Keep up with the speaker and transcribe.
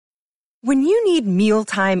When you need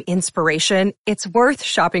mealtime inspiration, it's worth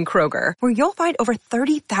shopping Kroger, where you'll find over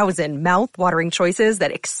 30,000 mouth-watering choices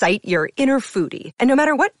that excite your inner foodie. And no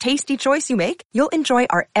matter what tasty choice you make, you'll enjoy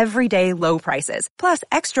our everyday low prices, plus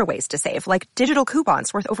extra ways to save, like digital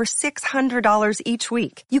coupons worth over $600 each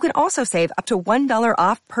week. You can also save up to $1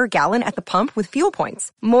 off per gallon at the pump with fuel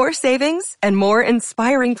points. More savings and more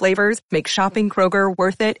inspiring flavors make shopping Kroger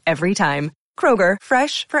worth it every time. Kroger,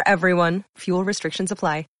 fresh for everyone. Fuel restrictions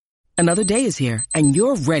apply. Another day is here, and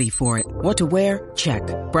you're ready for it. What to wear? Check.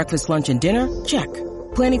 Breakfast, lunch, and dinner? Check.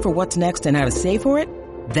 Planning for what's next and how to save for it?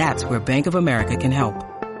 That's where Bank of America can help.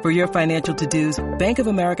 For your financial to-dos, Bank of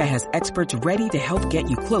America has experts ready to help get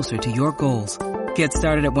you closer to your goals. Get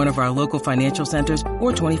started at one of our local financial centers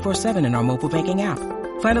or 24/7 in our mobile banking app.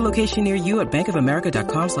 Find a location near you at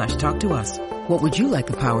bankofamerica.com/talktous. What would you like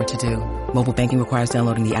the power to do? Mobile banking requires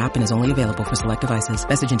downloading the app and is only available for select devices.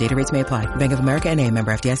 Message and data rates may apply. Bank of America NA,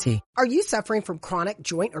 member FDIC. Are you suffering from chronic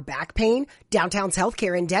joint or back pain? Downtown's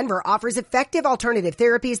Healthcare in Denver offers effective alternative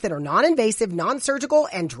therapies that are non-invasive, non-surgical,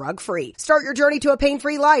 and drug-free. Start your journey to a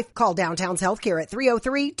pain-free life. Call Downtown's Healthcare at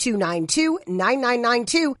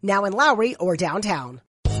 303-292-9992, now in Lowry or downtown.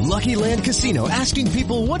 Lucky Land Casino, asking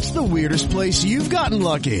people, what's the weirdest place you've gotten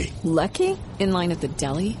lucky? Lucky? In line at the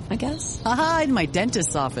deli, I guess? Aha, in my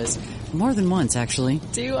dentist's office. More than once, actually.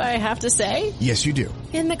 Do I have to say? Yes, you do.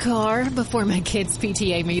 In the car before my kids'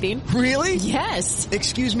 PTA meeting. Really? Yes.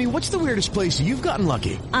 Excuse me, what's the weirdest place you've gotten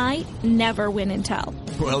lucky? I never win and tell.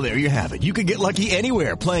 Well, there you have it. You can get lucky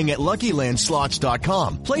anywhere, playing at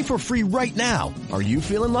LuckyLandSlots.com. Play for free right now. Are you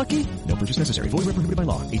feeling lucky? No purchase necessary. Void where prohibited by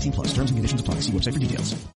law. 18 plus. Terms and conditions apply. See website for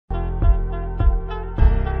details.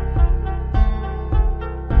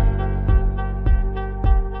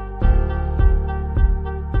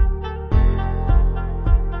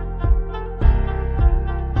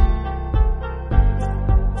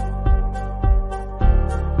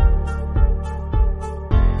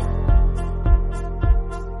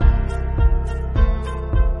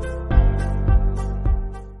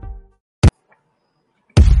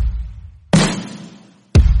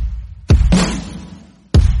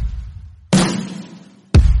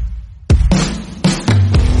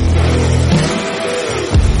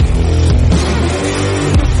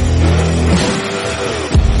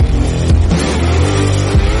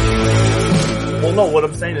 What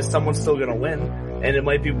I'm saying is someone's still going to win, and it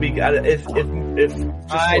might be if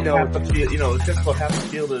I know half the field, if just about half the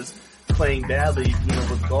field is playing badly,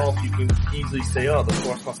 with golf, you can easily say, oh, the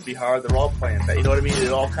course must be hard. They're all playing bad. You know what I mean?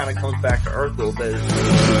 It all kind of comes back to earth a little bit.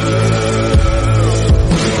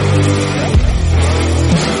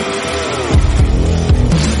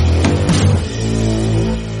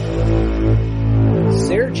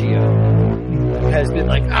 Sergio has been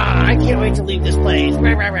like, I can't wait to leave this place.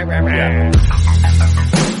 Yeah.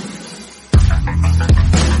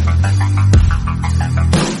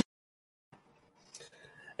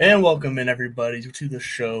 And welcome in, everybody, to the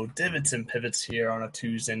show. Divots and Pivots here on a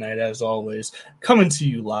Tuesday night, as always. Coming to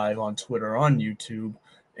you live on Twitter, on YouTube.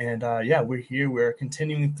 And, we're here. We're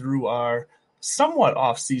continuing through our somewhat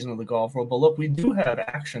off-season of the golf world. But, look, we do have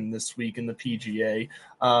action this week in the PGA.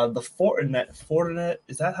 The Fortinet,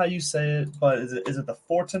 is that how you say it? But is it the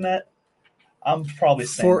Fortinet? I'm probably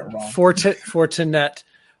saying it wrong. Fortinet.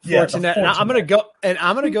 Yeah, Fortinet. Now, I'm going to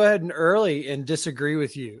go ahead and early and disagree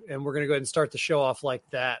with you, and we're going to go ahead and start the show off like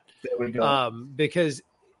that. There we go. Because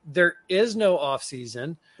there is no off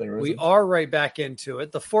season. We are right back into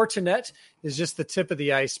it. The Fortinet is just the tip of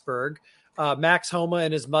the iceberg. Max Homa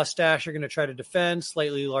and his mustache are going to try to defend,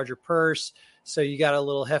 slightly larger purse. So you got a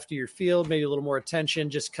little heftier field, maybe a little more attention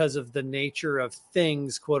just because of the nature of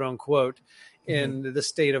things, quote unquote, in the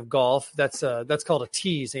state of golf. That's called a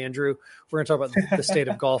tease, Andrew. We're going to talk about the state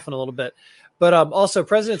of golf in a little bit. But also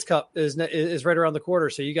President's Cup is right around the corner.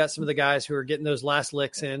 So you got some of the guys who are getting those last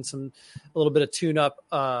licks in, a little bit of tune up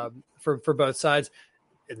for both sides.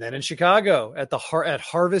 And then in Chicago at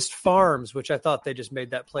Harvest Farms, which I thought they just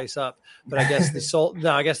made that place up, but I guess the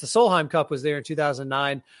Solheim Cup was there in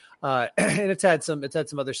 2009. And it's had some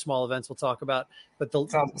other small events we'll talk about. But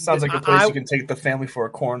sounds like a place you can take the family for a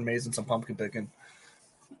corn maze and some pumpkin picking.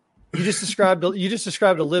 You just described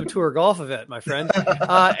a Live Tour golf event, my friend.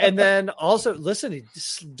 And then also, listen,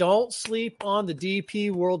 don't sleep on the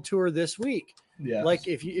DP World Tour this week. Yeah. Like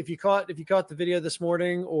if you caught the video this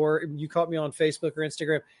morning, or you caught me on Facebook or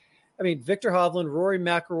Instagram, I mean, Victor Hovland, Rory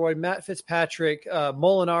McIlroy, Matt Fitzpatrick,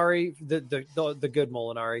 Molinari, the good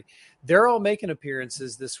Molinari, they're all making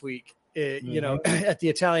appearances this week, at the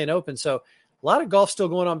Italian Open. So a lot of golf still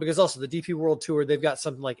going on, because also the DP World Tour, they've got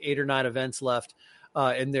something like 8 or 9 events left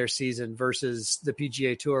in their season versus the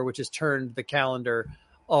PGA Tour, which has turned the calendar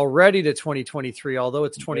already to 2023, although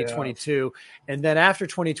it's 2022. Yeah. And then after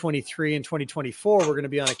 2023 and 2024, we're going to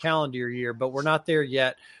be on a calendar year, but we're not there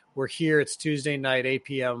yet. We're here. It's Tuesday night, 8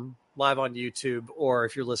 p.m. live on YouTube, or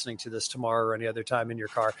if you're listening to this tomorrow or any other time in your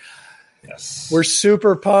car. Yes, we're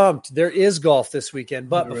super pumped. There is golf this weekend,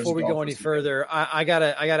 but before we go any further, I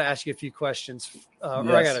gotta ask you a few questions.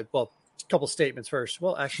 Or I gotta, a couple statements first.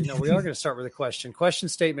 Well, actually, no, we are going to start with a question. Question,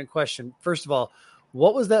 statement, question. First of all,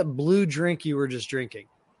 what was that blue drink you were just drinking?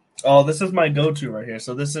 Oh, this is my go-to right here.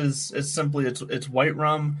 So it's white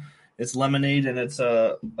rum, it's lemonade, and it's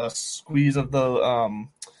a squeeze of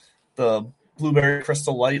the blueberry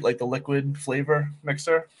crystal light, like the liquid flavor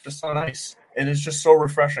mixer, just on ice. And it's just so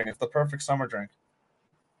refreshing. It's the perfect summer drink.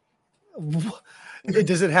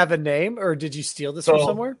 Does it have a name, or did you steal this from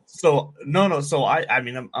somewhere? So no. So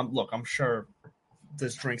I'm sure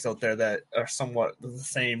there's drinks out there that are somewhat the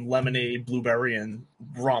same: lemonade, blueberry, and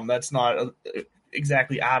rum. That's not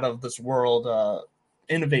exactly out of this world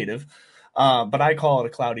innovative. But I call it a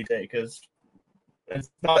cloudy day because it's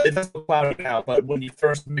not cloudy now. But when you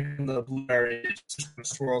first mix in the blueberry, it just kind of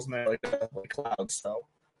swirls in there like clouds. So.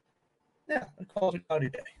 Yeah, I call it a cloudy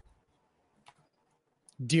day.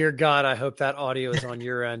 Dear God, I hope that audio is on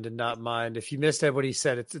your end and not mine. If you missed what he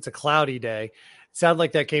said, it's a cloudy day. It sounded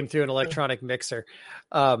like that came through an electronic mixer.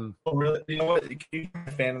 Oh, really? You know what? Can you put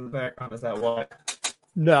a fan in the background? Is that why?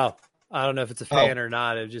 No, I don't know if it's a fan or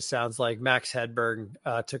not. It just sounds like Max Hedberg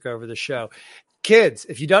took over the show. Kids,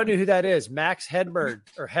 if you don't know who that is, Max Hedberg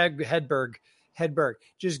or Hedberg,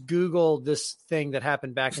 just Google this thing that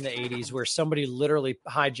happened back in the 80s where somebody literally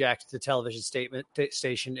hijacked the television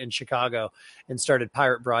station in Chicago and started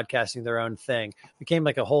pirate broadcasting their own thing. Became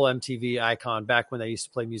like a whole MTV icon back when they used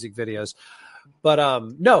to play music videos. But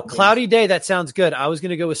no, cloudy day, that sounds good. I was going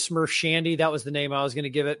to go with Smurf Shandy. That was the name I was going to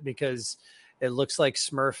give it because it looks like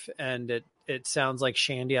Smurf and it sounds like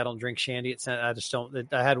Shandy. I don't drink Shandy. I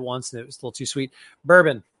had once and it was a little too sweet.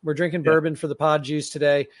 Bourbon. We're drinking bourbon for the pod juice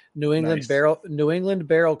today. New England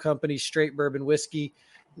Barrel Company straight bourbon whiskey.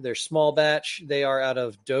 They're small batch. They are out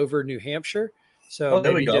of Dover, New Hampshire. So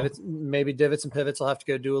maybe Divots and Pivots will have to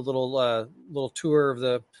go do a little tour of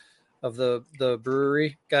the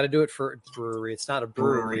brewery. Got to do it for brewery. It's not a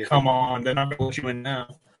brewery. Come on, they're not going to let you in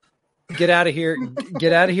now. Get out of here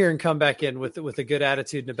and come back in with a good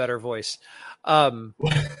attitude and a better voice. No,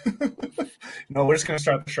 we're just going to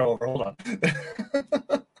start the show over. Hold on.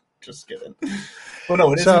 Just kidding. Well,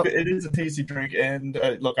 no, it is a tasty drink. And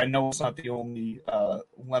look, I know it's not the only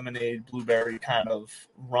lemonade, blueberry kind of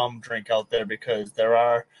rum drink out there because there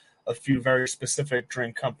are a few very specific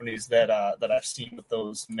drink companies that I've seen with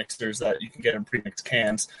those mixers that you can get in pre-mixed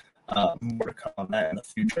cans. More to come on that in the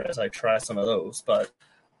future as I try some of those. But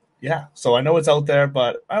yeah, so I know it's out there,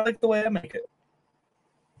 but I like the way I make it.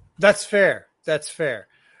 That's fair.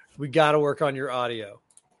 We got to work on your audio.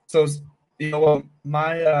 So, you know what?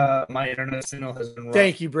 My internet signal has been rough.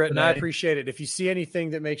 Thank you, Britton. I appreciate it. If you see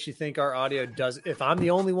anything that makes you think our audio does, if I'm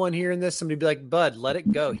the only one hearing this, somebody be like, Bud, let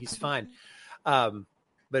it go. He's fine. But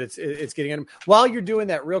it's getting in. While you're doing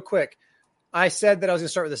that, real quick, I said that I was going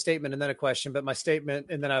to start with a statement and then a question, but my statement,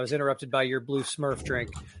 and then I was interrupted by your blue Smurf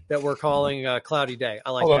drink that we're calling Cloudy Day.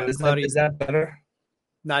 I like that. Is that better?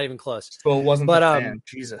 Not even close. Well, it wasn't. But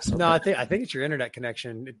Jesus. Okay. No, I think it's your internet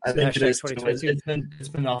connection. I think it is. It's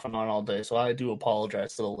been off and on all day, so I do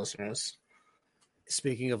apologize to the listeners.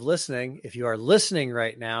 Speaking of listening, if you are listening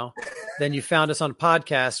right now, then you found us on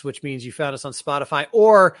podcast, which means you found us on Spotify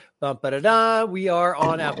or we are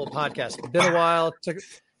on Apple Podcasts. It's been a while.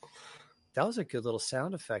 That was a good little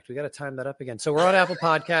sound effect. We got to time that up again. So we're on Apple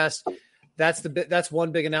Podcast. That's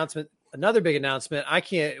one big announcement. Another big announcement.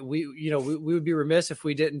 We would be remiss if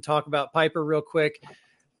we didn't talk about Piper real quick.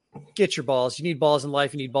 Get your balls. You need balls in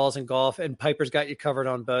life. You need balls in golf, and Piper's got you covered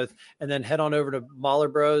on both. And then head on over to Mahler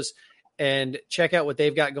Bros and check out what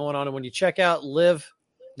they've got going on. And when you check out Div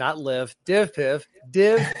Piv.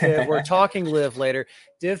 We're talking Live later.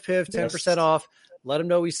 Div Piv, 10% off. Let them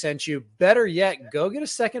know we sent you. Better yet, go get a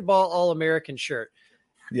second ball All-American shirt.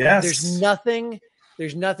 Yes. There's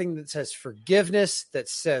nothing that says forgiveness, that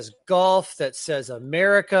says golf, that says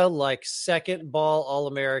America like second ball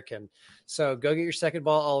All-American. So go get your second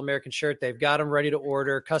ball All-American shirt. They've got them ready to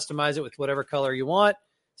order. Customize it with whatever color you want.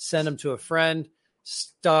 Send them to a friend.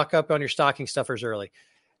 Stock up on your stocking stuffers early.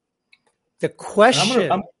 The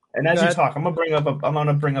question... And as you talk, I'm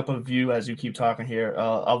gonna bring up a view as you keep talking here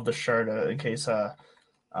of the shirt in case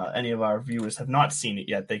any of our viewers have not seen it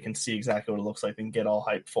yet. They can see exactly what it looks like and get all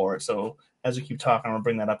hyped for it. So as we keep talking, I'm gonna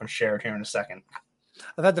bring that up and share it here in a second.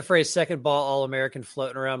 I've had the phrase "second ball All-American"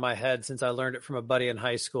 floating around my head since I learned it from a buddy in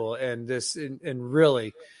high school, and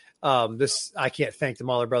really, I can't thank the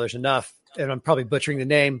Mahler brothers enough, and I'm probably butchering the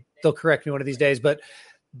name. They'll correct me one of these days, but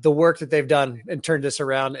the work that they've done and turned this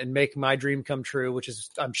around and make my dream come true, which is,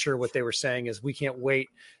 I'm sure what they were saying is, we can't wait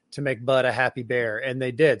to make Bud a happy bear. And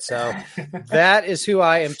they did. So that is who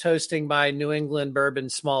I am toasting my New England bourbon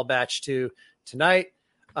small batch to tonight.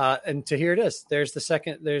 And to here it is. There's the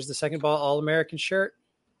second ball All-American shirt.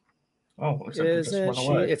 Oh, looks like it just went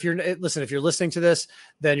away. If you're listening to this,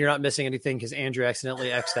 then you're not missing anything because Andrew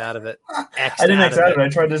accidentally X'd out of it. I didn't X out of it. I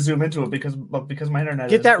tried to zoom into it because my internet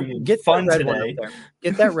get fun that red today. One up there.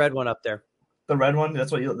 Get that red one up there. The red one.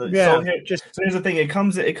 That's what you. Yeah. So here's the thing. It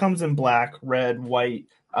comes in black, red, white,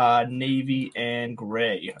 navy, and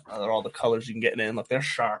gray. They're all the colors you can get in. Look, they're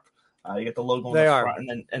sharp. You get the logo on the front,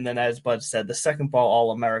 and then as Bud said, the second ball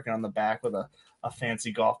All-American on the back with a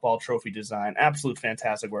fancy golf ball trophy design. Absolute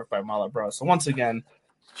fantastic work by Mahler Bros. So once again,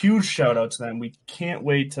 huge shout out to them. We can't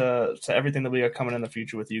wait to everything that we got coming in the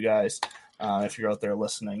future with you guys. If you're out there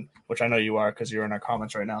listening, which I know you are because you're in our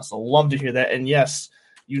comments right now. So love to hear that. And yes,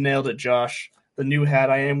 you nailed it, Josh. The new hat.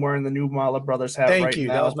 I am wearing the new Mahler Brothers hat right now. Thank you.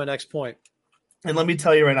 That was my next point. And let me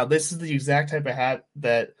tell you right now, this is the exact type of hat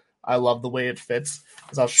that I love the way it fits.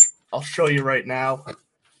 I'll show you right now.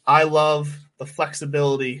 I love the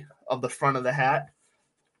flexibility of the front of the hat.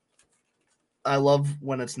 I love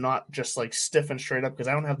when it's not just like stiff and straight up because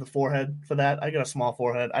I don't have the forehead for that. I got a small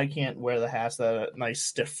forehead. I can't wear the hats that are nice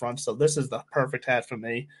stiff front. So this is the perfect hat for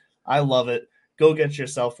me. I love it. Go get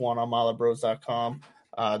yourself one on mahlerbros.com.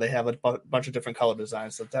 They have a bunch of different color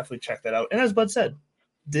designs, so definitely check that out. And as Bud said,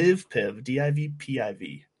 DivPiv,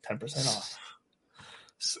 DIVPIV, 10% off.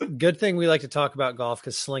 Good thing we like to talk about golf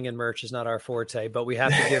because slinging merch is not our forte, but we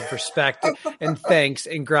have to give respect and thanks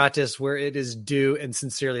and gratis where it is due and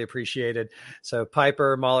sincerely appreciated. So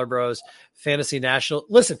Piper, Mahler Bros, Fantasy National.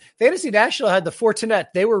 Listen, Fantasy National had the Fortinet.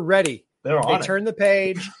 They were ready. They turned the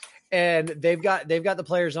page and they've got the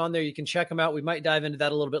players on there. You can check them out. We might dive into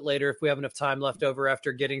that a little bit later if we have enough time left over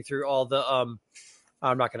after getting through all the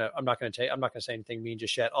I'm not gonna say anything mean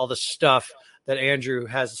just yet. All the stuff that Andrew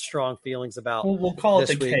has strong feelings about. We'll call it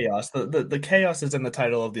the chaos. The chaos is in the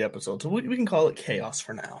title of the episode, so we can call it chaos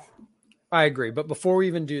for now. I agree, but before we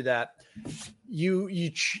even do that,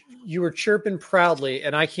 you were chirping proudly,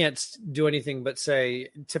 and I can't do anything but say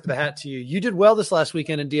tip of the hat to you. You did well this last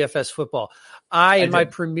weekend in DFS football. My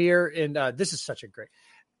premiere in this is such a great.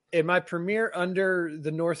 In my premiere under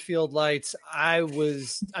the Northfield lights, I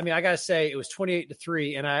gotta say it was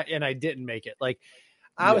 28-3 and I didn't make it. Like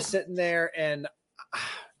I was sitting there and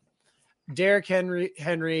Derrick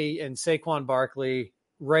Henry and Saquon Barkley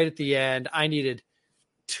right at the end. I needed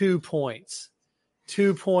 2 points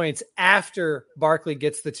after Barkley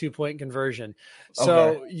gets the 2-point conversion.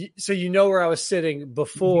 So, so you know where I was sitting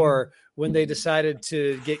before when they decided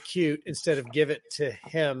to get cute instead of give it to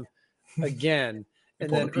him again. And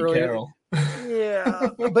then earlier, yeah,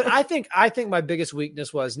 but I think my biggest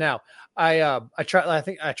weakness was now I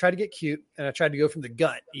tried to get cute and I tried to go from the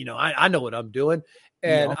gut. You know, I know what I'm doing,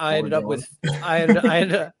 and I ended up with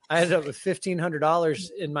 $1,500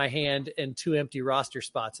 in my hand and 2 empty roster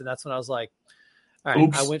spots, and that's when I was like, all right,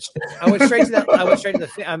 I went straight to that. I went straight to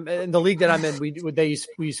the in the league that I'm in. We use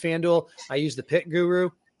FanDuel. I use the Pick Guru.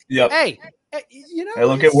 Yep. Hey, you know, hey,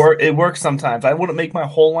 look, it works sometimes. I wouldn't make my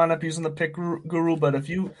whole lineup using the Pick Guru, but if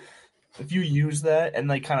you use that and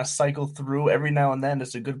like kind of cycle through every now and then,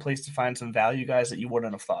 it's a good place to find some value guys that you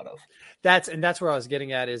wouldn't have thought of. That's where I was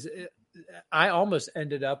getting at. Is I almost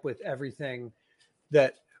ended up with everything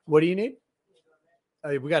that. What do you need?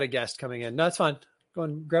 We got a guest coming in. No, it's fine. Go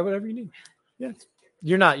and grab whatever you need. Yeah,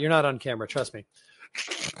 you're not on camera. Trust me.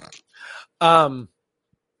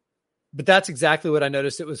 But that's exactly what I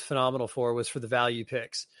noticed it was phenomenal for the value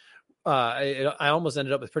picks. I almost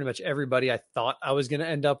ended up with pretty much everybody I thought I was going to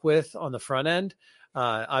end up with on the front end.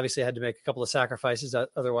 Obviously I had to make a couple of sacrifices.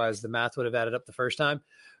 Otherwise the math would have added up the first time.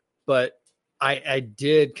 But I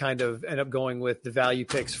did kind of end up going with the value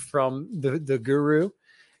picks from the guru,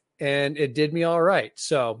 and it did me all right.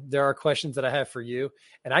 So there are questions that I have for you,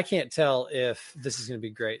 and I can't tell if this is going to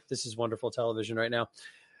be great. This is wonderful television right now.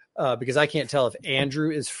 Because I can't tell if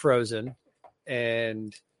Andrew is frozen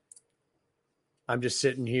and I'm just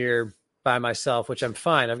sitting here by myself, which I'm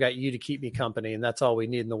fine. I've got you to keep me company, and that's all we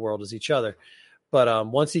need in the world is each other. But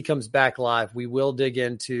once he comes back live, we will dig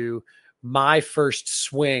into my first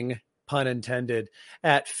swing, pun intended,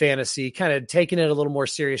 at fantasy, kind of taking it a little more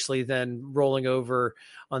seriously than rolling over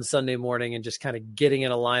on Sunday morning and just kind of getting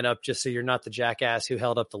in a lineup just so you're not the jackass who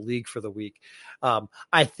held up the league for the week.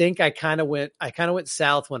 I think I kind of went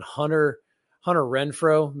south when Hunter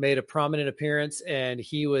Renfrow made a prominent appearance, and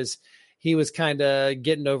he was he was kind of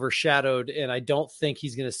getting overshadowed, and I don't think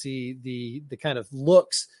he's going to see the kind of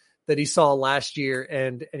looks that he saw last year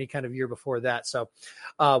and any kind of year before that. So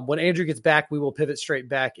when Andrew gets back, we will pivot straight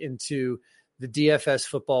back into the DFS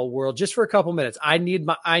football world just for a couple minutes. I need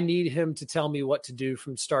him to tell me what to do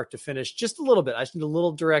from start to finish, just a little bit. I just need a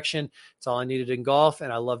little direction. It's all I needed in golf.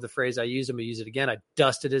 And I love the phrase I used. I'm going to use it again. I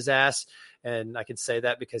dusted his ass. And I can say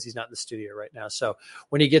that because he's not in the studio right now. So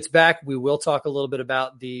when he gets back, we will talk a little bit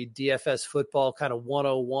about the DFS football kind of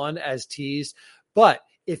 101 as teased. But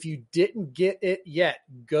if you didn't get it yet,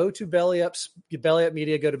 go to Belly Up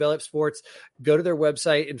Media, go to Belly Up Sports, go to their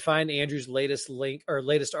website and find Andrew's latest link or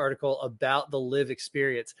latest article about the Live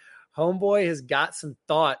experience. Homeboy has got some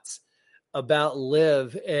thoughts about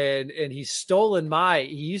Live, and he's stolen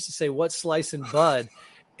he used to say, "What slice and bud?"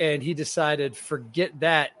 And he decided, forget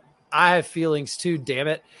that. I have feelings too, damn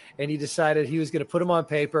it. And he decided he was going to put them on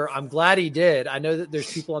paper. I'm glad he did. I know that there's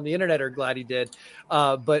people on the internet are glad he did,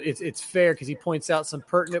 but it's fair because he points out some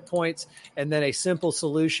pertinent points and then a simple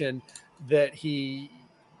solution that he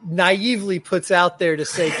naively puts out there to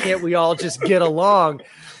say, can't we all just get along?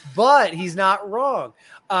 But he's not wrong.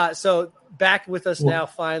 So back with us now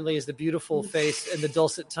finally is the beautiful face and the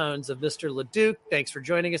dulcet tones of Mr. LeDuc. Thanks for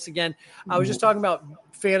joining us again. I was just talking about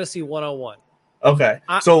Fantasy 101. Okay.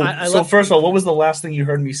 So first of all, what was the last thing you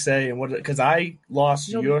heard me say? And what, because I lost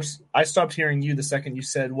yours. I stopped hearing you the second you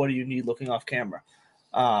said, "What do you need?" looking off camera.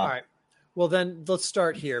 All right. Well, then let's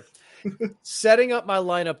start here. Setting up my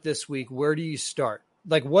lineup this week, where do you start?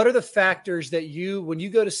 Like, what are the factors that when you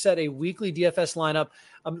go to set a weekly DFS lineup?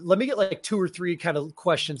 Let me get like 2 or 3 kind of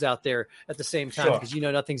questions out there at the same time, because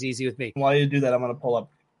nothing's easy with me. While you do that, I'm going to pull up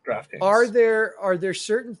DraftKings. Are there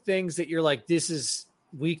certain things that you're like, this is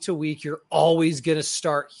week to week, you're always going to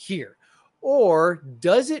start here? Or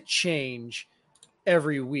does it change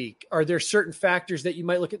every week? Are there certain factors that you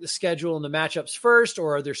might look at the schedule and the matchups first,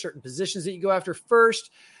 or are there certain positions that you go after first?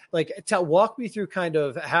 Like, walk me through kind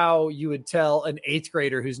of how you would tell an 8th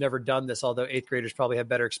grader who's never done this, although 8th graders probably have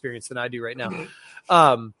better experience than I do right now.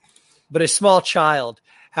 But a small child,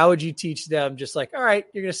 how would you teach them just like, all right,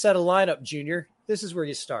 you're going to set a lineup, Junior. This is where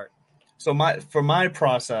you start. So for my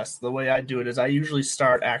process, the way I do it is I usually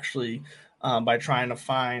start actually by trying to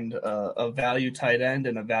find a value tight end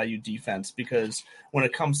and a value defense, because when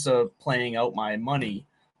it comes to playing out my money,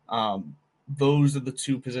 those are the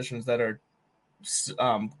 2 positions that are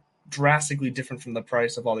drastically different from the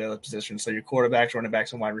price of all the other positions. So your quarterbacks, running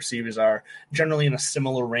backs, and wide receivers are generally in a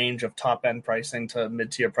similar range of top end pricing to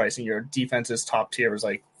mid-tier pricing. Your defense's top tier is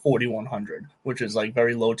like 4,100, which is like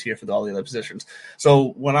very low tier for all the other positions. So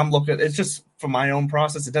when I'm looking, it's just for my own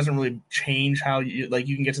process, it doesn't really change how you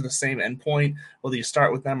can get to the same endpoint, whether you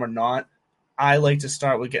start with them or not. I like to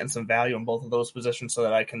start with getting some value in both of those positions so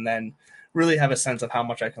that I can then really have a sense of how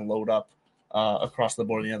much I can load up across the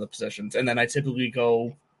board in the other positions. And then I typically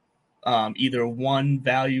go either one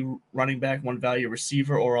value running back, one value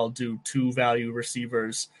receiver, or I'll do 2 value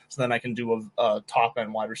receivers. So then I can do a top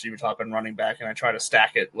end wide receiver, top end running back, and I try to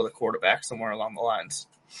stack it with a quarterback somewhere along the lines.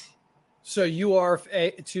 So you are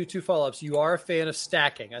two follow-ups. You are a fan of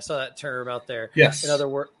stacking. I saw that term out there. Yes. In other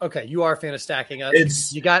words, okay, you are a fan of stacking.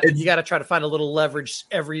 You got to try to find a little leverage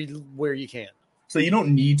everywhere you can. So you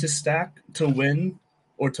don't need to stack to win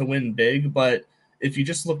or to win big, but if you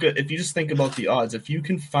just think about the odds, if you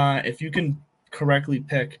can correctly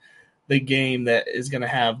pick the game that is going to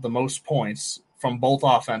have the most points from both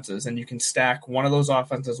offenses, and you can stack one of those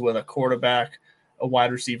offenses with a quarterback, a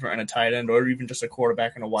wide receiver, and a tight end, or even just a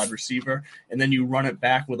quarterback and a wide receiver, and then you run it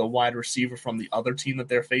back with a wide receiver from the other team that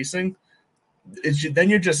they're facing,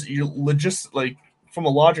 you're just like, from a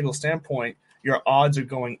logical standpoint, your odds are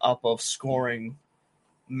going up of scoring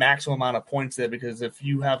maximum amount of points there, because if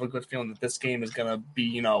you have a good feeling that this game is going to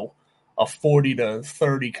be, a 40 to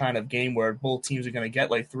 30 kind of game where both teams are going to get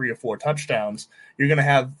like 3 or 4 touchdowns, you're going to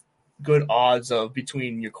have good odds of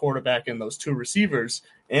between your quarterback and those 2 receivers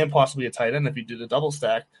and possibly a tight end. If you do the double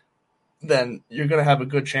stack, then you're going to have a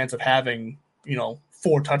good chance of having,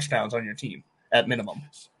 4 touchdowns on your team at minimum.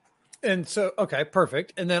 And so, okay,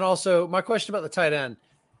 perfect. And then also my question about the tight end,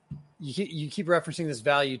 you keep referencing this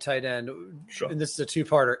value tight end, sure, and this is a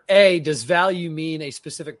 2-parter. A, does value mean a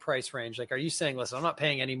specific price range? Like, are you saying, listen, I'm not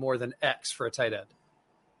paying any more than X for a tight end?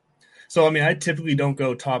 So, I mean, I typically don't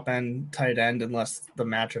go top end tight end unless the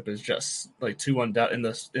matchup is just like too in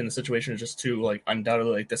the situation is just too like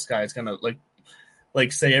undoubtedly like this guy is gonna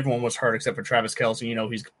like say everyone was hurt except for Travis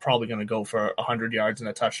Kelce. He's probably gonna go for 100 yards and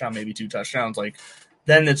a touchdown, maybe 2 touchdowns. Like,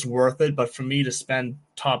 then it's worth it. But for me to spend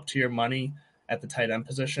top tier money at the tight end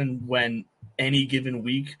position when any given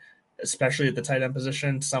week especially at the tight end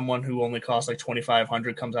position. Someone who only costs like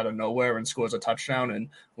 $2,500 comes out of nowhere and scores a touchdown. And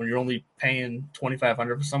when you're only paying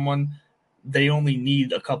 $2,500 for someone, they only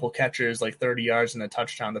need a couple catches, like 30 yards and a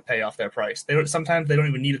touchdown to pay off their price. Sometimes they don't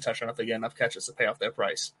even need a touchdown if they get enough catches to pay off their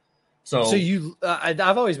price. So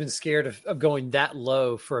I've always been scared of going that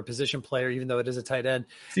low for a position player, even though it is a tight end.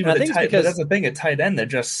 See, but that's the thing. At tight end,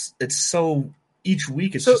 it's so each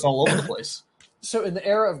week it's just all over the place. So in the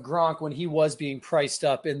era of Gronk, when he was being priced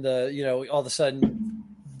up in the, all of a sudden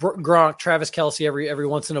Gronk, Travis Kelce every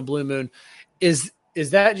once in a blue moon, is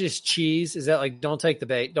that just cheese? Is that like, don't take the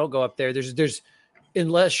bait, don't go up there? There's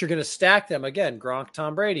unless you're going to stack them again, Gronk,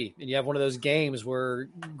 Tom Brady, and you have one of those games where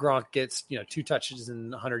Gronk gets 2 touches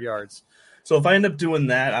and 100 yards. So if I end up doing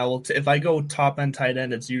that, if I go top end tight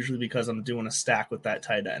end, it's usually because I'm doing a stack with that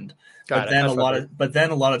tight end. But then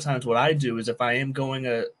a lot of times what I do is if I am going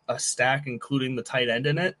a stack including the tight end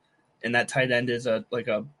in it, and that tight end is a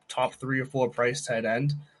top 3 or 4 price tight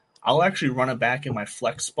end, I'll actually run it back in my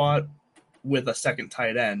flex spot with a second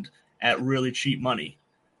tight end at really cheap money,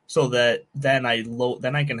 so that then I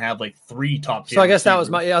can have like 3 top tier. So I guess that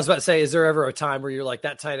was I was about to say, is there ever a time where you're like,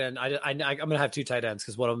 that tight end, I'm going to have 2 tight ends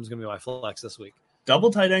because one of them is going to be my flex this week?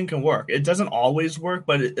 Double tight end can work. It doesn't always work,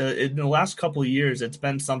 but in the last couple of years, it's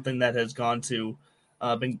been something that has gone to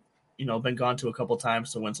been gone to a couple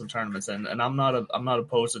times to win some tournaments, and I'm not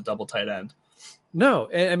opposed to double tight end. No,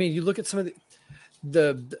 and I mean, you look at some of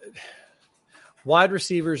the wide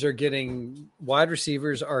receivers are getting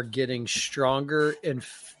stronger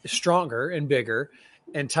and bigger,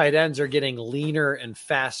 and tight ends are getting leaner and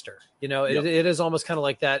faster. It is almost kind of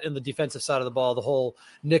like that in the defensive side of the ball, the whole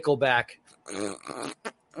nickel back.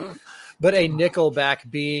 But a nickel back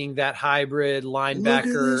being that hybrid linebacker.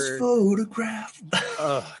 Look at this photograph.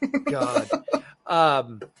 Oh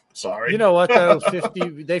God. Sorry. You know what though?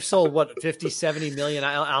 They've sold 50, 70 million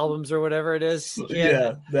albums or whatever it is.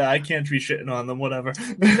 Yeah, I can't be shitting on them. Whatever.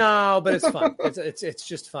 No, but it's fun. It's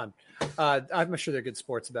just fun. I'm sure they're good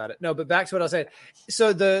sports about it. No, but back to what I was saying.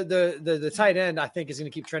 So the tight end I think is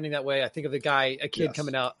going to keep trending that way. I think of a kid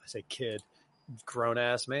coming out. I say kid, grown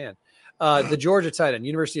ass man. The Georgia tight end,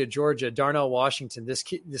 University of Georgia, Darnell Washington. This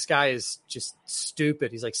guy is just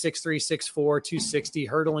stupid. He's like 6'3", 6'4", 260,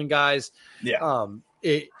 hurdling guys. Yeah.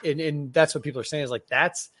 And that's what people are saying is like,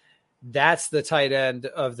 that's the tight end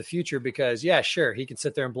of the future, because sure, he can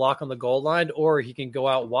sit there and block on the goal line, or he can go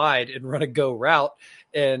out wide and run a go route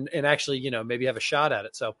and actually, maybe have a shot at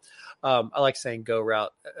it. So I like saying go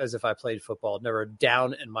route as if I played football, never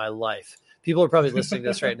down in my life. People are probably listening to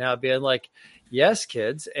this right now being like, yes,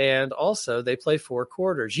 kids. And also they play 4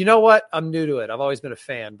 quarters. You know what? I'm new to it. I've always been a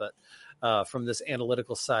fan, but from this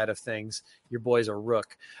analytical side of things, your boy's a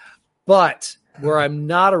rook. But where I'm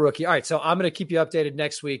not a rookie. All right, so I'm going to keep you updated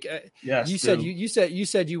next week. Yes, you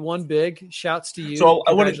said you won big. Shouts to you. So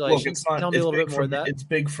I wouldn't look. It's not. Tell me a little bit more of that. It's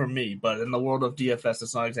big for me, but in the world of DFS,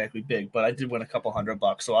 it's not exactly big. But I did win a couple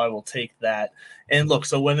 $100, so I will take that. And look,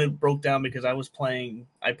 so when it broke down, because I was playing,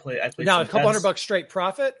 I played now a couple $100 straight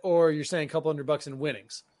profit, or you're saying a couple $100 in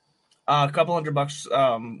winnings? A couple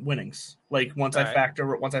 $100 winnings. Like once I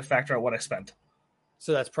factor out what I spent.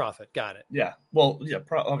 So that's profit. Got it. Yeah. Well, yeah.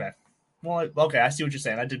 Okay. Well, okay, I see what you're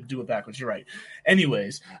saying. I did do it backwards. You're right.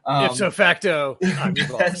 Anyways. Ipso facto.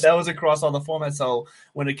 That was across all the formats. So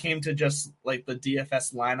when it came to just like the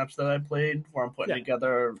DFS lineups that I played, where I'm putting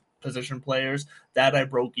together position players, that I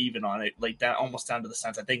broke even on it, like that almost down to the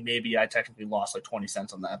cents. I think maybe I technically lost like 20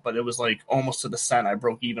 cents on that, but it was like almost to the cent. I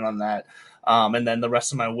broke even on that. And then the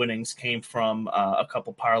rest of my winnings came from a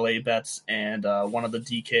couple parlay bets and one of the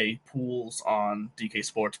DK pools on DK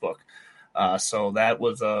Sportsbook. So that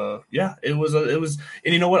was it was,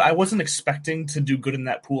 and you know what? I wasn't expecting to do good in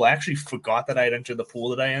that pool. I actually forgot that I had entered the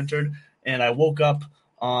pool that I entered, and I woke up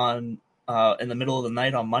in the middle of the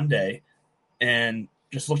night on Monday and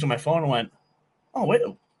just looked at my phone and went, oh, wait,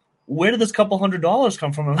 where did this couple $100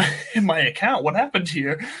 come from in my account? What happened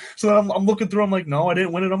here? So I'm looking through. I'm like, no, I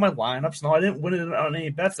didn't win it on my lineups. No, I didn't win it on any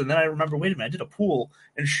bets. And then I remember, wait a minute, I did a pool.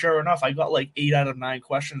 And sure enough, I got like 8 out of 9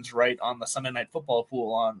 questions right on the Sunday Night Football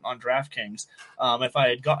pool on DraftKings. If I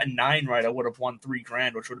had gotten 9 right, I would have won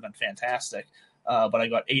 $3,000, which would have been fantastic. But I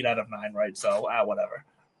got 8 out of 9 right. So whatever.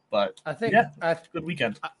 But I think good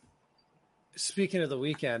weekend. Speaking of the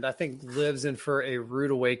weekend, I think lives in for a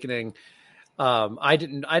rude awakening. I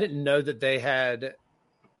didn't know that they had.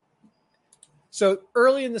 So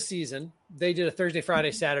early in the season, they did a Thursday,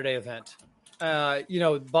 Friday, Saturday event.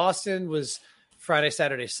 Boston was Friday,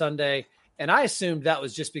 Saturday, Sunday, and I assumed that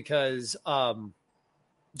was just because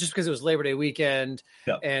it was Labor Day weekend,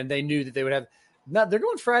 and they knew that they would have. Now they're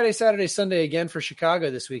going Friday, Saturday, Sunday again for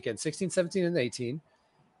Chicago this weekend, 16, 17, and 18.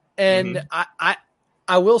 And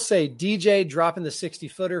I will say DJ dropping the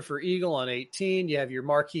 60-footer for Eagle on 18. You have your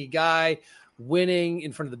marquee guy winning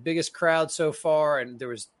in front of the biggest crowd so far, and there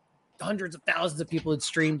was hundreds of thousands of people had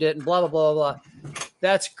streamed it and blah, blah, blah, blah.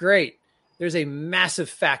 That's great. There's a massive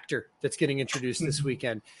factor that's getting introduced this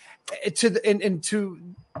weekend. To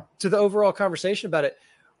the overall conversation about it,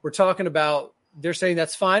 we're talking about, they're saying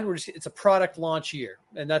that's fine. It's a product launch year,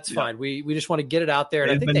 and that's fine. We just want to get it out there.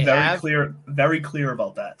 And I think been very clear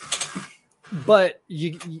about that. But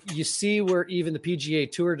you see where even the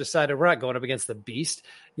PGA Tour decided we're not going up against the beast.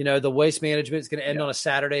 The Waste Management is going to end on a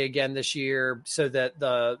Saturday again this year, so that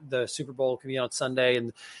the Super Bowl can be on Sunday,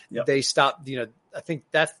 and they stopped. I think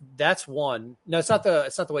that's one. No, it's not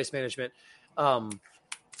the Waste Management.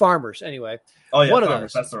 Farmers anyway. Oh yeah, one Farmers, of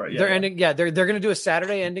those. That's the right. Yeah, they're ending. Yeah, they're going to do a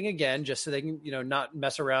Saturday ending again, just so they can not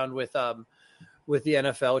mess around with the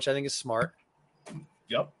NFL, which I think is smart.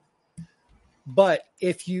 Yep. But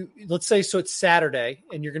let's say, so it's Saturday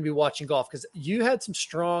and you're going to be watching golf, because you had some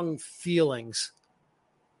strong feelings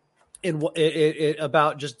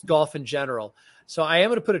about just golf in general. So I am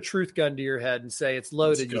going to put a truth gun to your head and say it's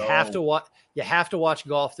loaded. You have to watch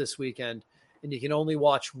golf this weekend, and you can only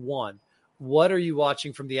watch one. What are you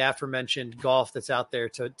watching from the aforementioned golf that's out there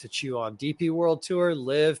to chew on? DP World Tour,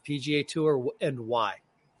 LIV, PGA Tour, and why?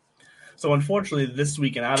 So unfortunately, this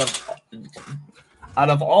weekend, out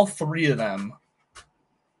of all three of them,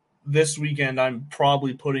 this weekend I'm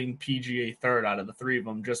probably putting PGA third out of the three of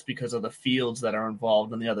them, just because of the fields that are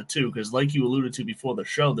involved in the other two. Because like you alluded to before the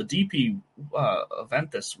show, the DP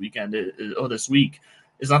event this weekend this week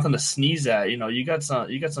is nothing to sneeze at. You got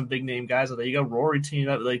some big name guys out there. You got Rory teaming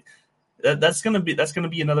up. Like that's gonna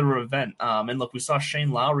be another event. And look, we saw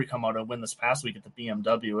Shane Lowry come out and win this past week at the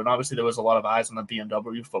BMW, and obviously there was a lot of eyes on the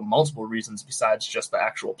BMW for multiple reasons besides just the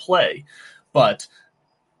actual play. But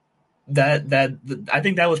I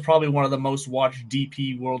think that was probably one of the most watched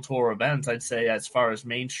DP World Tour events, I'd say, as far as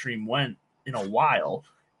mainstream went in a while.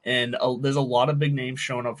 And there's a lot of big names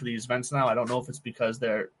showing up for these events now. I don't know if it's because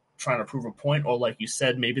they're trying to prove a point, or like you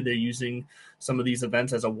said, maybe they're using some of these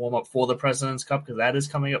events as a warm-up for the President's Cup, because that is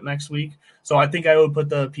coming up next week. So I think I would put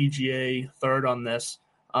the PGA third on this.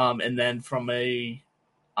 And then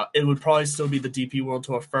it would probably still be the DP World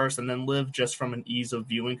Tour first, and then LIV just from an ease of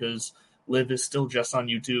viewing, because LIV is still just on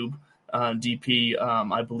YouTube. DP,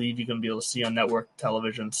 I believe you're going to be able to see on network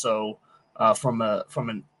television. So from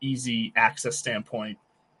an easy access standpoint,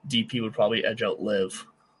 DP would probably edge out LIV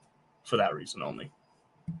for that reason only.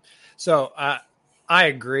 So I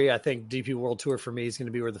agree. I think DP World Tour for me is going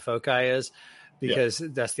to be where the foci is, because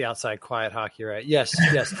that's the outside quiet hockey, right? Yes.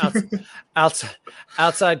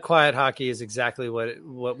 Outside quiet hockey is exactly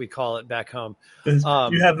what we call it back home.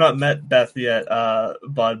 You have not met Beth yet,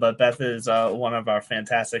 Bud, but Beth is one of our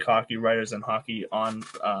fantastic hockey writers and hockey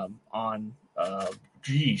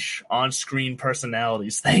on-screen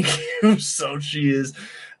personalities. Thank you. So she is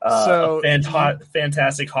a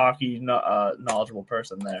fantastic hockey knowledgeable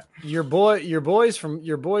person there. Your boys, born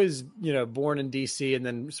in DC and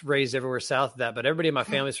then raised everywhere south of that, but everybody in my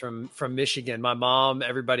family's from Michigan. My mom,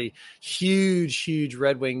 everybody, huge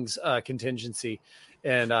Red Wings contingency,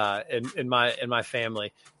 and in my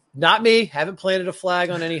family. Not me. Haven't planted a flag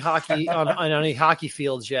on any hockey on any hockey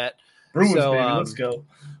fields yet. Bruins, baby, let's go.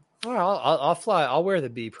 Well, I'll fly. I'll wear the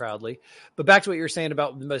B proudly. But back to what you were saying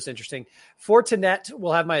about the most interesting. Fortinet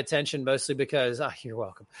will have my attention mostly because you're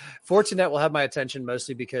welcome. Fortinet will have my attention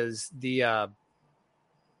mostly because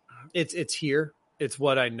it's here. It's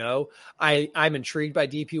what I know. I'm intrigued by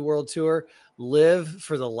DP World Tour. LIV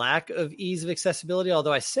for the lack of ease of accessibility.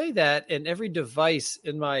 Although I say that, and every device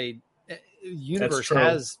in my universe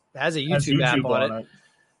has a YouTube app on it.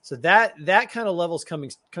 So that kind of level's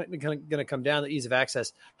going to come down, the ease of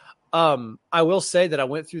access. I will say that I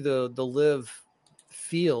went through the LIV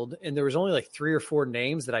field, and there was only like 3 or 4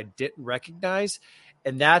 names that I didn't recognize,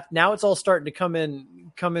 and that now it's all starting to come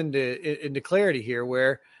into clarity here.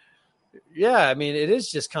 Where, I mean, it is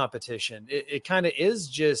just competition. It kind of is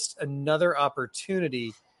just another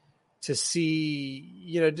opportunity to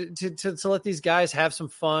see, to let these guys have some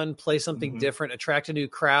fun, play something different, attract a new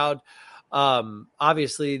crowd.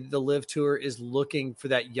 Obviously the LIV Tour is looking for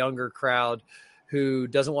that younger crowd who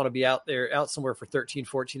doesn't want to be out somewhere for 13,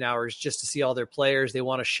 14 hours just to see all their players. They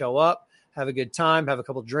want to show up, have a good time, have a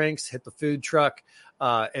couple drinks, hit the food truck,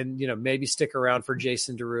 and maybe stick around for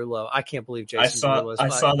Jason Derulo. I can't believe Jason Derulo. I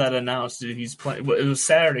saw that announced. He's playing. It was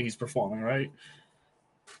Saturday. He's performing, right?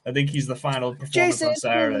 I think he's the final performance on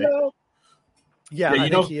Saturday. Derulo. Yeah, I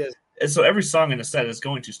think he is. So every song in the set is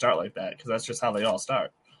going to start like that, because that's just how they all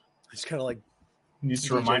start. It's kind of like he needs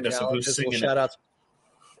to remind us of who's singing. Shout outs.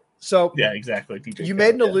 So yeah, exactly. You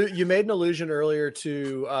made an allusion earlier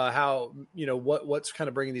to how, what's kind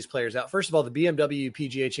of bringing these players out. First of all, the BMW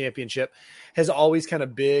PGA Championship has always kind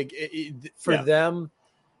of big for them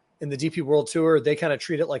in the DP World Tour. They kind of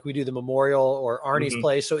treat it like we do the Memorial or Arnie's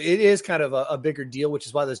Place. So it is kind of a bigger deal, which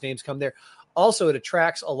is why those names come there. Also, it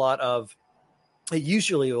attracts a lot of it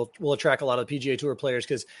usually will attract a lot of the PGA Tour players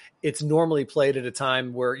because it's normally played at a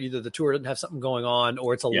time where either the tour doesn't have something going on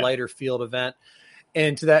or it's a lighter field event.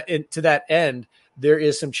 And to that end, there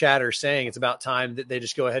is some chatter saying it's about time that they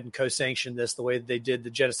just go ahead and co-sanction this the way that they did the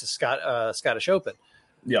Genesis Scottish Open.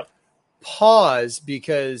 Yep. Pause,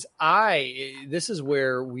 because this is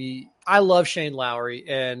where I love Shane Lowry,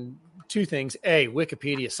 and two things. A,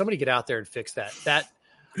 Wikipedia. Somebody get out there and fix that.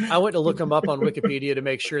 I went to look him up on Wikipedia to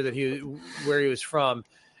make sure that where he was from.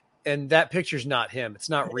 And that picture's not him. It's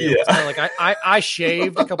not real. Yeah. It's kind of like I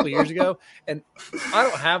shaved a couple of years ago, and I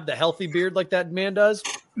don't have the healthy beard like that man does,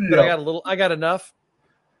 but I got enough.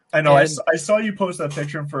 I know. I saw you post that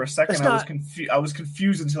picture, and for a second I was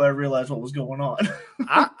confused until I realized what was going on.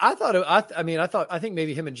 I think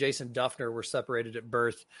maybe him and Jason Duffner were separated at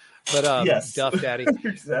birth, but yes. Duff Daddy.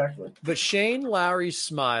 Exactly. But Shane Lowry's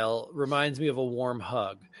smile reminds me of a warm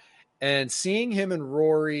hug. And seeing him and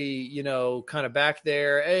Rory, kind of back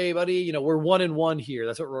there, hey, buddy, we're 1-1 here.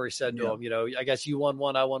 That's what Rory said to him. I guess you won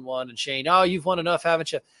one, I won one. And Shane, oh, you've won enough,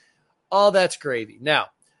 haven't you? All that's gravy. Now,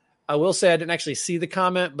 I will say I didn't actually see the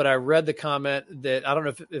comment, but I read the comment that I don't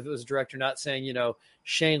know if it was direct or not, saying,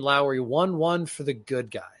 Shane Lowry 1-1 for the good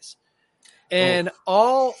guys. And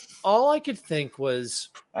all I could think was,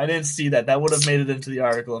 I didn't see that. That would have made it into the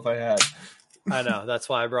article if I had. I know, that's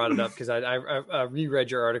why I brought it up, because I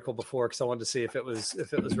reread your article before because I wanted to see if it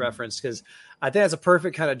was referenced, because I think that's a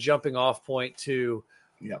perfect kind of jumping off point to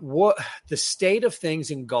what the state of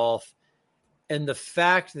things in golf, and the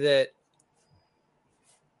fact that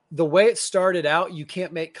the way it started out, you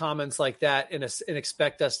can't make comments like that and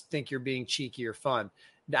expect us to think you're being cheeky or fun.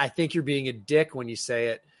 I think you're being a dick when you say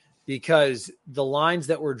it, because the lines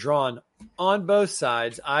that were drawn on both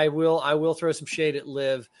sides, I will throw some shade at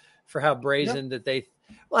Liv for how brazen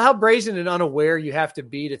how brazen and unaware you have to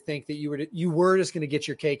be to think that you were just going to get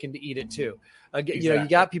your cake and to eat it too. Exactly. You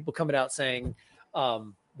got people coming out saying,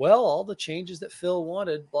 all the changes that Phil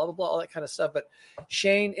wanted, blah, blah, blah, all that kind of stuff. But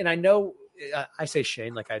Shane, and I know I say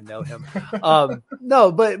Shane like I know him.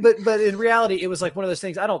 No, but in reality, it was like one of those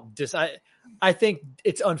things. I think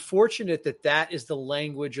it's unfortunate that is the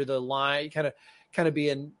language or the line kind of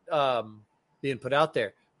being put out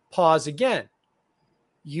there. Pause again.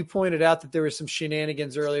 You pointed out that there was some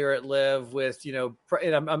shenanigans earlier at Liv with,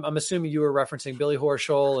 and I'm assuming you were referencing Billy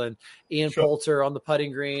Horschel and Ian Poulter on the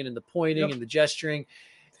putting green and the pointing and the gesturing.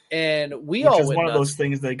 And Which is one of those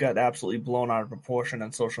things that got absolutely blown out of proportion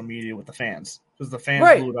on social media with the fans, because the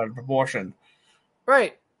fans blew it out of proportion.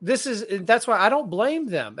 Right. That's why I don't blame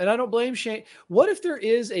them, and I don't blame Shane. What if there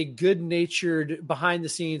is a good-natured behind the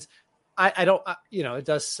scenes? I don't, it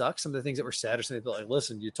does suck. Some of the things that were said, or something like,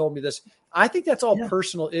 listen, you told me this. I think that's all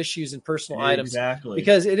personal issues and personal items,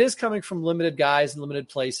 because it is coming from limited guys and limited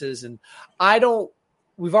places. And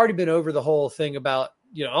we've already been over the whole thing about,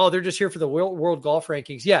 they're just here for the world golf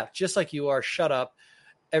rankings. Yeah. Just like you are. Shut up.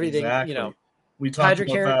 Everything, we talked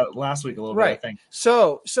about that last week a little bit, I think.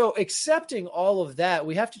 So accepting all of that,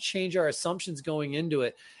 we have to change our assumptions going into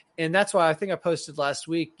it. And that's why I think I posted last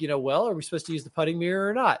week, are we supposed to use the putting mirror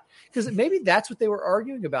or not? Because maybe that's what they were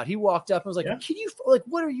arguing about. He walked up and was like,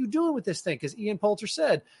 what are you doing with this thing? Because Ian Poulter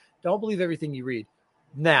said, don't believe everything you read.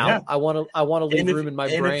 Now, I want to leave room in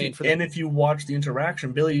my brain. If you watch the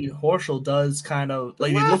interaction, Billy Horschel does kind of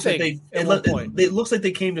like, it looks like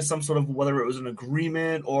they came to some sort of, whether it was an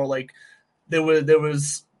agreement or like there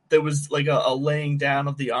was like a laying down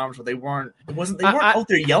of the arms, where they weren't out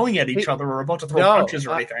there yelling at each other or about to throw punches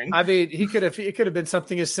or anything. I mean, it could have been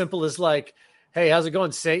something as simple as like, hey, how's it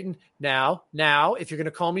going, Satan? Now, if you're going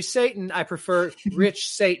to call me Satan, I prefer Rich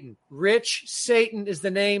Satan. Rich Satan is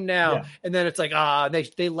the name now. Yeah. And then it's like,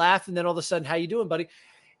 they laugh, and then all of a sudden, how you doing, buddy?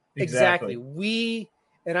 Exactly.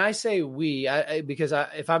 And I say because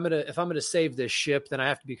if I'm going to save this ship, then I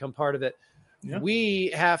have to become part of it. Yeah.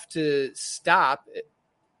 We have to stop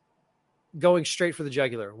going straight for the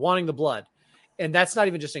jugular, wanting the blood. And that's not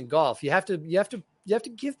even just in golf. You have to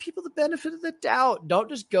give people the benefit of the doubt. Don't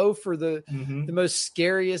just go for the most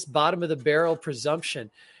scariest bottom of the barrel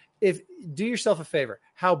presumption. Do yourself a favor,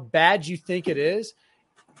 how bad you think it is,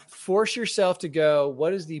 force yourself to go,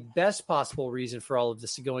 what is the best possible reason for all of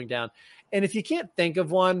this going down? And if you can't think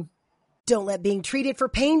of one, Don't let being treated for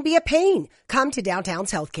pain be a pain. Come to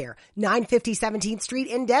Downtown's Healthcare, 950 17th Street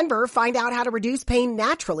in Denver. Find out how to reduce pain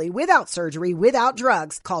naturally without surgery, without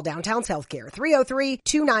drugs. Call Downtown's Healthcare,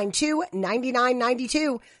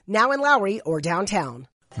 303-292-9992. Now in Lowry or downtown.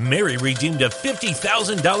 Mary redeemed a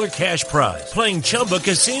 $50,000 cash prize playing Chumba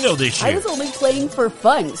Casino this year. I was only playing for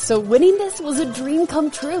fun, so winning this was a dream come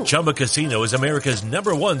true. Chumba Casino is America's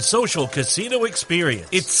 #1 social casino experience.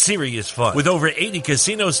 It's serious fun. With over 80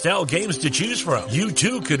 casino-style games to choose from, you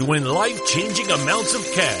too could win life-changing amounts of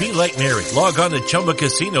cash. Be like Mary. Log on to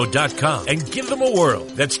ChumbaCasino.com and give them a whirl.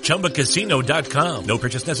 That's ChumbaCasino.com. No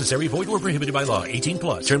purchase necessary. Void or prohibited by law. 18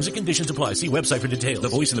 plus. Terms and conditions apply. See website for details. The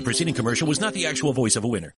voice in the preceding commercial was not the actual voice of a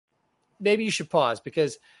winner. Maybe you should pause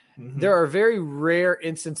because there are very rare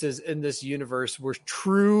instances in this universe where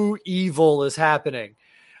true evil is happening.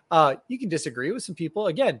 You can disagree with some people.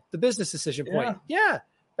 Again, the business decision point. Yeah.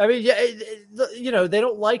 I mean, they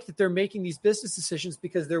don't like that they're making these business decisions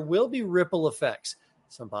because there will be ripple effects,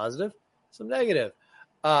 some positive, some negative.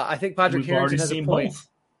 I think Padraig Harrington has a point.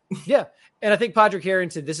 Yeah. And I think Padraig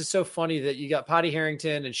Harrington, this is so funny that you got Potty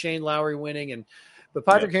Harrington and Shane Lowry winning but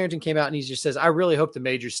Padraig Harrington came out and he just says, I really hope the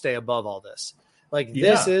majors stay above all this. Like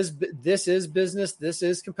this is business. This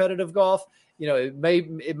is competitive golf.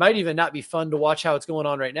 It might even not be fun to watch how it's going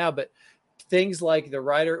on right now, but things like the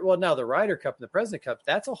Ryder Cup and the President Cup,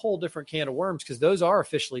 that's a whole different can of worms because those are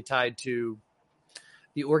officially tied to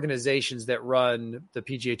the organizations that run the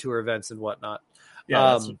PGA Tour events and whatnot.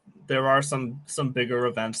 Yeah, there are some bigger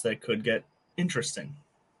events that could get interesting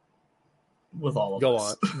with all of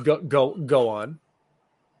this. Go on.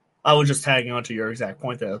 I was just tagging on to your exact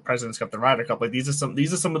point there. The President's Cup, the Ryder Cup, like these are some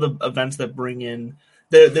of the events that bring in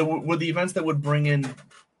the events that would bring in,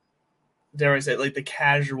 dare I say, like the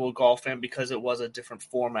casual golf fan because it was a different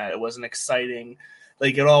format. It wasn't exciting.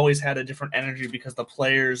 Like it always had a different energy because the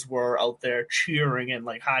players were out there cheering and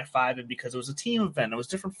like high-fiving because it was a team event. It was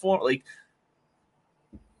different form,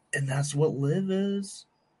 and that's what LIV is.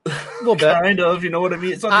 Well, kind of, you know what I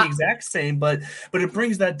mean? It's not the exact same, but it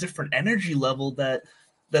brings that different energy level that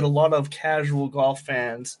a lot of casual golf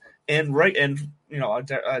fans and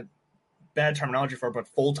bad terminology for it, but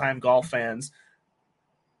full-time golf fans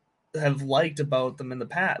have liked about them in the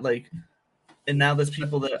past. And now there's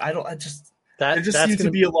people that there just seems to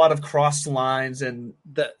be a lot of cross lines and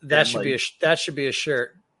that should be a shirt. That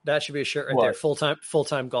should be a shirt right there.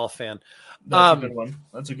 Full-time golf fan. That's a good one.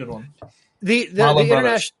 That's a good one. The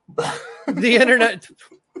internet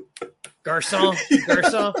Garcon.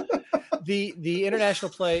 The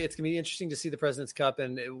international play, it's going to be interesting to see the President's Cup.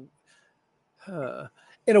 And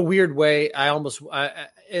in a weird way,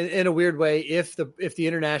 if the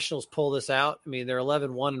internationals pull this out, I mean, they're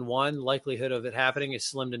 11-1-1. Likelihood of it happening is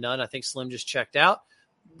slim to none. I think Slim just checked out.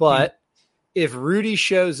 But if Rudy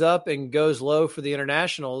shows up and goes low for the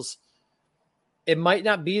internationals, it might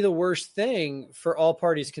not be the worst thing for all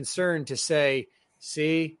parties concerned to say,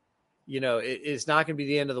 see, it's not going to be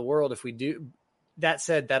the end of the world if we do. That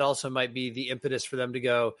said, that also might be the impetus for them to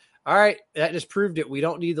go, all right, that just proved it. We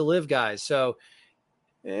don't need the LIV guys. So,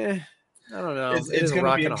 I don't know. It's going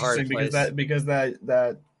to be interesting because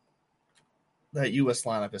that U.S.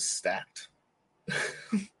 lineup is stacked.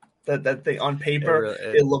 that thing on paper,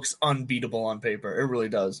 it looks unbeatable on paper. It really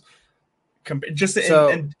does.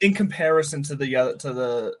 In comparison to the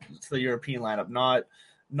European lineup,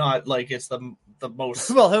 not like it's the most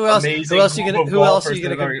amazing. Who else are you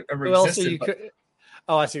going to?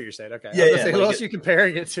 Oh, I see what you're saying. Okay. Yeah. Who else are you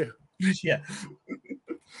comparing it to? Yeah.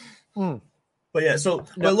 But yeah. So,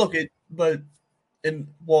 but look, it looks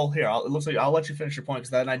like I'll let you finish your point because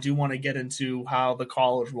then I do want to get into how the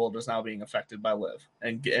college world is now being affected by LIV,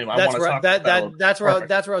 and I want to talk about that's where I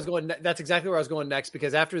was going. That's exactly where I was going next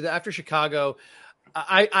because after Chicago,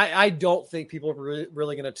 I don't think people are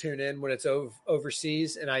really going to tune in when it's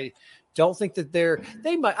overseas, and I don't think that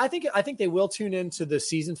they might. I think they will tune into the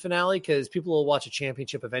season finale because people will watch a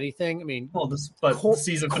championship of anything. I mean, the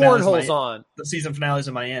season cornhole's on. The season finale's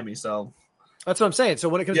in Miami, so that's what I'm saying. So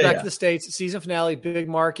when it comes back to the States, season finale, big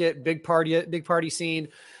market, big party scene,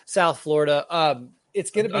 South Florida.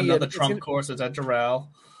 It's going to be another Trump course. It's at Doral.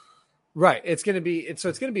 Right. It's going to be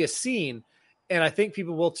a scene, and I think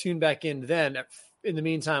people will tune back in then. In the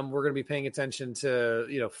meantime, we're going to be paying attention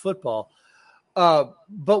to football.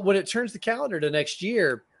 But when it turns the calendar to next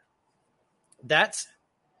year, I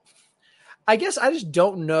guess I just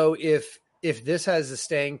don't know if this has the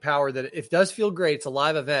staying power that it does feel great. It's a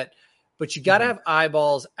live event, but you got to have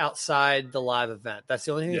eyeballs outside the live event. That's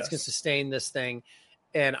the only thing that's going to sustain this thing.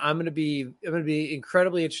 And I'm going to be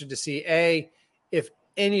incredibly interested to see if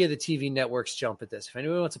any of the TV networks jump at this, if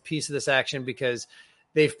anyone wants a piece of this action, because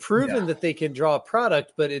They've proven that they can draw a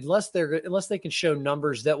product, but unless they can show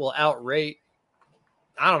numbers that will outrate,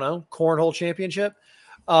 I don't know, cornhole championship,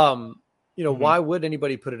 why would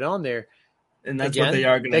anybody put it on there? And that's what they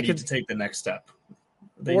are going to need to take the next step.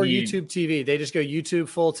 YouTube TV. They just go YouTube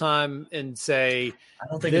full time and say, I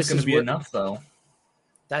don't think it's going to be enough though.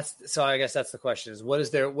 I guess that's the question: is what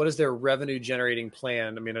is their revenue generating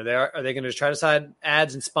plan? I mean, are they going to try to decide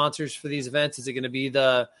ads and sponsors for these events? Is it going to be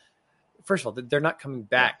first of all, they're not coming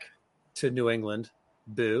back to New England.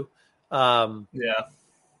 Boo. They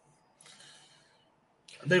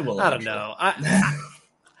will. I don't know.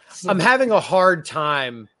 I'm having a hard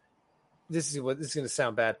time. This is going to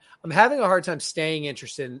sound bad. I'm having a hard time staying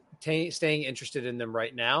interested in them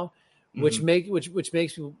right now, which makes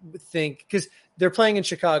me think, because they're playing in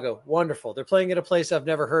Chicago. Wonderful. They're playing at a place I've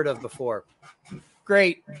never heard of before.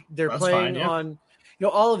 Great. They're playing on,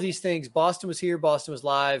 all of these things. Boston was here. Boston was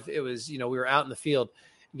live. It was, we were out in the field.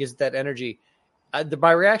 It gives that energy.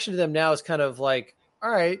 My reaction to them now is kind of like,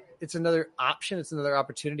 all right, it's another option. It's another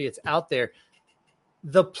opportunity. It's out there.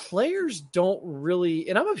 The players don't really,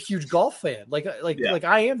 and I'm a huge golf fan. Like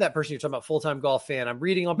I am that person you're talking about, full-time golf fan. I'm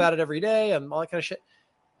reading about it every day. I'm all that kind of shit.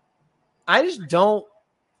 I just don't.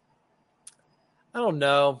 I don't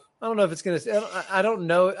know. I don't know if it's going to. I don't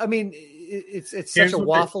know. I mean, it's such a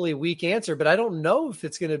waffly, weak answer, but I don't know if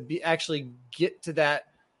it's going to be actually get to that.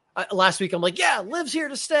 Last week, I'm like, yeah, lives here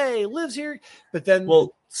to stay, lives here. But then,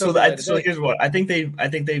 so here's what I think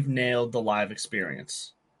they've nailed the live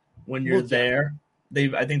experience when you're there.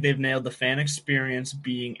 I think they've nailed the fan experience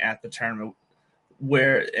being at the tournament.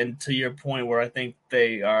 And to your point, where I think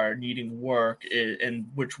they are needing work, and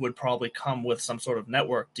which would probably come with some sort of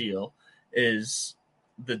network deal, is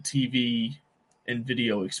the TV and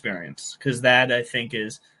video experience. Because that I think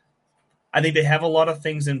they have a lot of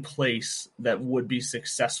things in place that would be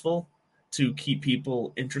successful to keep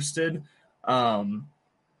people interested.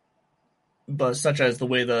 But such as the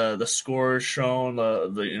way the score is shown,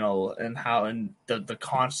 and the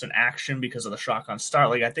constant action because of the shotgun start.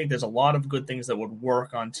 Like, I think there's a lot of good things that would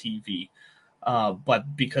work on TV.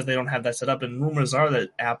 But because they don't have that set up, and rumors are that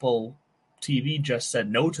Apple TV just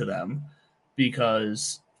said no to them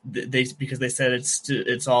because they said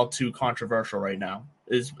it's all too controversial right now.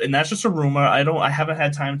 And that's just a rumor. I haven't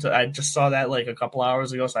had time to. I just saw that like a couple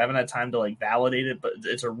hours ago, so I haven't had time to like validate it. But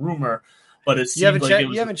it's a rumor. But you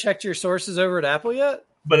haven't checked your sources over at Apple yet.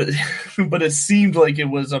 But it seemed like it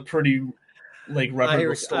was a pretty like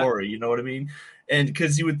reputable story. You know what I mean? And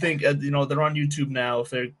because you would think they're on YouTube now, if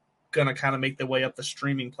they're gonna kind of make their way up the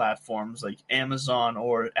streaming platforms like Amazon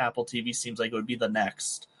or Apple TV, seems like it would be the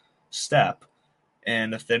next step.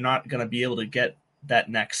 And if they're not gonna be able to get that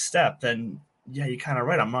next step, then yeah, you're kind of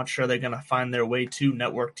right. I'm not sure they're gonna find their way to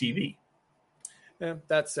network TV. Yeah,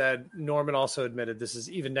 that said, Norman also admitted this is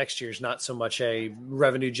even next year's not so much a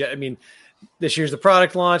revenue I mean, this year's the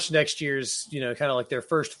product launch. Next year's, kind of like their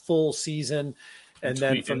first full season, and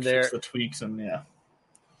then from there, the tweaks and yeah.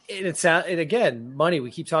 And again, money.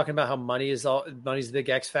 We keep talking about how money's the big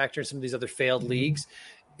X factor in some of these other failed leagues.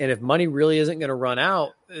 And if money really isn't going to run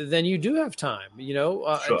out, then you do have time.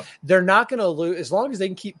 Sure. They're not going to lose as long as they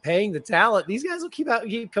can keep paying the talent. These guys will keep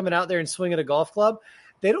coming out there and swinging a golf club.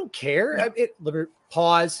 They don't care. Yeah.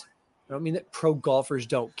 Pause. I don't mean that pro golfers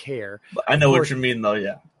don't care. I know what you mean, though.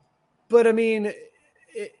 Yeah. But I mean,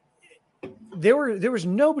 there was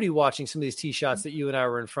nobody watching some of these tee shots that you and I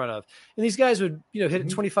were in front of, and these guys would hit it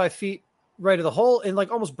 25 feet right of the hole and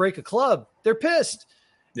like almost break a club. They're pissed,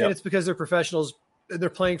 and it's because they're professionals. They're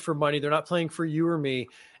playing for money. They're not playing for you or me,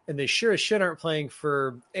 and they sure as shit aren't playing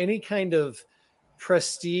for any kind of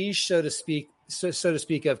prestige, so to speak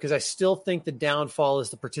of, because I still think the downfall is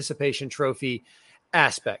the participation trophy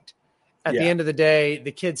aspect. At the end of the day,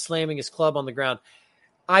 the kid slamming his club on the ground.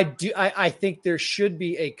 I think there should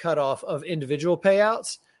be a cutoff of individual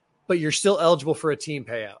payouts, but you're still eligible for a team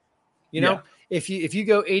payout. If you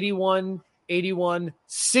go 81,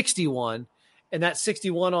 61, and that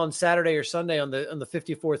 61 on Saturday or Sunday on the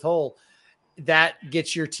 54th hole, that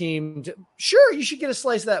gets your team sure, you should get a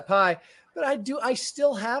slice of that pie. But I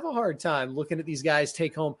still have a hard time looking at these guys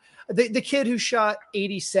take home. The kid who shot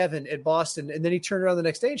 87 at Boston, and then he turned around the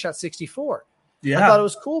next day and shot 64. Yeah. I thought it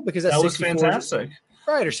was cool because that was fantastic.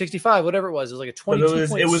 Right, or 65, whatever it was. It was like a 22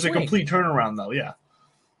 point It was swing. A complete turnaround, though, yeah.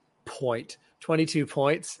 22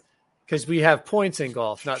 points, because we have points in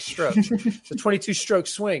golf, not strokes. It's a 22-stroke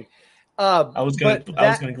swing. I was going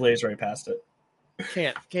to glaze right past it.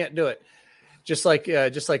 Can't do it. Just like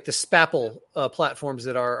the Spapple platforms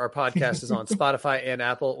that our podcast is on, Spotify and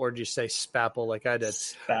Apple, or just say Spapple like I did.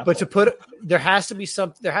 Spapple. But there has to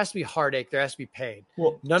be heartache. There has to be pain.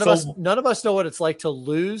 Well, none of us know what it's like to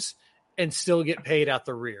lose and still get paid out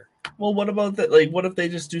the rear. Well, what about that? Like, what if they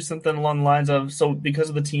just do something along the lines of, so because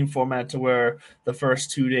of the team format to where the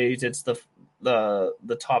first 2 days it's the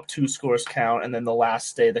top 2 scores count, and then the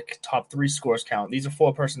last day the top 3 scores count. These are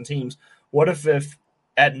 4-person teams. What if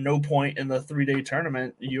at no point in the 3-day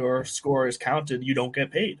tournament your score is counted, you don't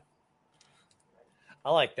get paid?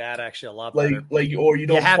 I like that actually a lot better. Or you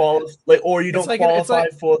don't qualify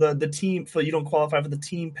for the team, you don't qualify for the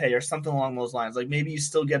team pay or something along those lines. Like maybe you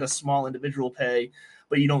still get a small individual pay,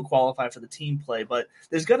 but you don't qualify for the team play. But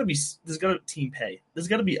there's got to be team pay. There's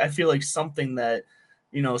got to be, I feel like, something that,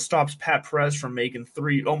 stops Pat Perez from making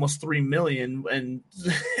almost $3 million and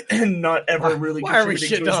not ever really. Why are we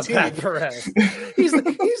shitting on Pat Perez? He's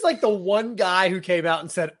like the one guy who came out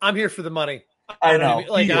and said, "I'm here for the money." I know.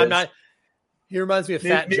 I'm not. He reminds me of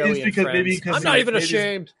Fat Joey and Friends. I'm not even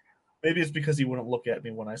ashamed. Maybe it's because he wouldn't look at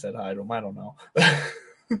me when I said hi to him. I don't know.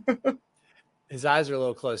 His eyes are a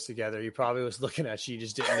little close together. He probably was looking at you. You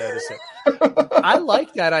just didn't notice it. I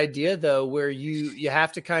like that idea though, where you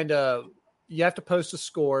have to you have to post a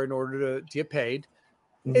score in order to get paid.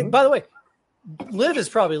 Mm-hmm. And by the way, Liv is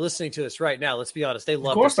probably listening to this right now. Let's be honest. They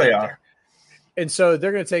love this. Of course they are. And so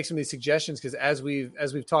they're going to take some of these suggestions because as we've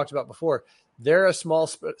talked about before, they're a small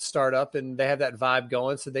startup and they have that vibe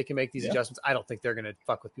going, so they can make these adjustments. I don't think they're going to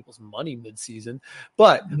fuck with people's money mid-season,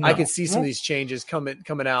 but I could see some of these changes coming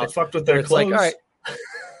out. They fucked with their clothes. Like, all right,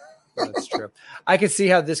 that's true. I could see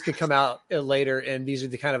how this could come out later, and these are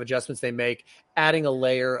the kind of adjustments they make, adding a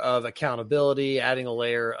layer of accountability, adding a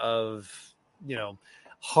layer of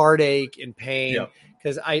heartache and pain.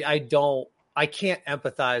 Because I can't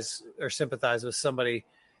empathize or sympathize with somebody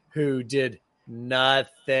who did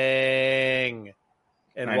nothing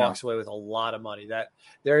and walks away with a lot of money. That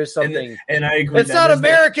there is something, and I agree. It's not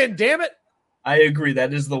American, damn it. I agree.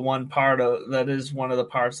 That is one of the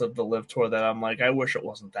parts of the Live Tour that I'm like, I wish it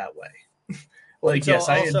wasn't that way.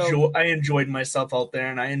 I enjoyed myself out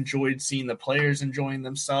there, and I enjoyed seeing the players enjoying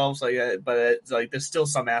themselves. There's still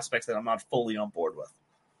some aspects that I'm not fully on board with.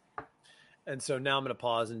 And so now I'm going to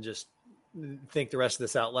pause and just think the rest of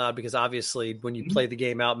this out loud, because obviously when you play the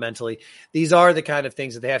game out mentally, these are the kind of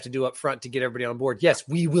things that they have to do up front to get everybody on board. Yes,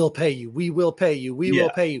 we will pay you. We will pay you. We will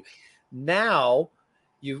pay you. Now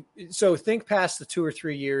so think past the 2 or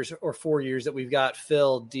 3 years or 4 years that we've got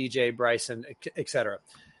Phil, DJ, Bryson, etc.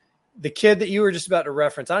 The kid that you were just about to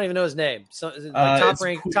reference, I don't even know his name. So, it's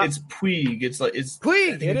Puig. It's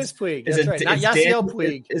Puig. It is Puig. That's right. Not Yasiel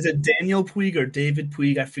Puig. Is it Daniel Puig or David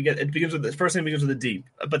Puig? I forget. It begins with the first name begins with a D,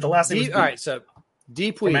 but the last name is Puig. All right, so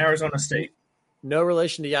D Puig from Arizona State. No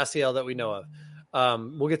relation to Yasiel that we know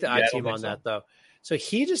of. We'll get the I team on that though. So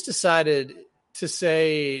he just decided to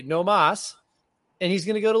say no mas, and he's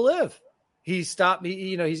going to go to Live. He stopped.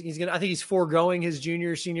 He's going to. I think he's foregoing his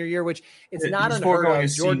senior year, which it's not unheard of.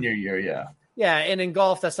 His senior year, yeah. Yeah, and in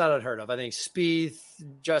golf, that's not unheard of. I think Spieth,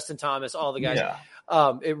 Justin Thomas, all the guys. Yeah.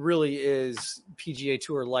 It really is PGA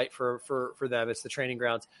Tour light for them. It's the training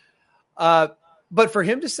grounds. But for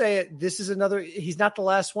him to say it, this is another. He's not the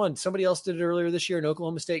last one. Somebody else did it earlier this year. An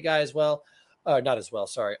Oklahoma State guy as well. Not as well.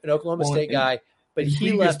 Sorry, an Oklahoma State guy, but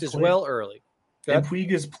he left as well early. And Puig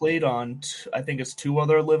has played on, I think it's 2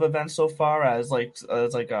 other Live events so far as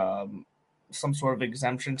some sort of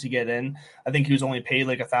exemption to get in. I think he was only paid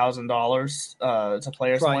like $1,000 to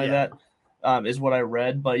play or something like that, is what I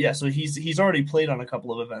read. But yeah, so he's already played on a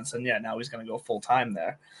couple of events, and now he's going to go full time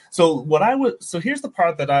there. So here's the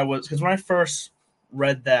part that because when I first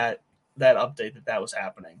read that update that was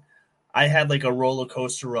happening, I had like a roller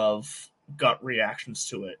coaster of gut reactions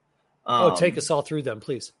to it. Take us all through them,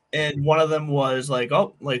 please. And one of them was like,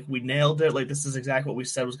 we nailed it. Like, this is exactly what we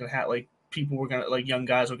said was going to happen. Like, people were going to, like, young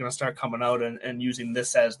guys were going to start coming out and using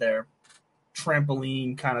this as their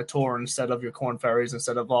trampoline kind of tour instead of your Corn Ferries,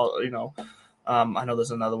 instead of all, I know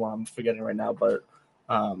there's another one I'm forgetting right now, but.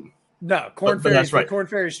 No, Corn Ferries, that's right. Corn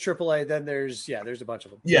Ferries AAA, then there's a bunch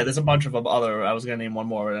of them. Yeah, there's a bunch of them. I was going to name one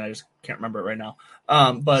more, and I just can't remember it right now.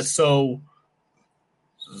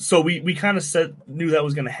 So we kind of knew that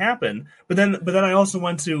was going to happen, but then I also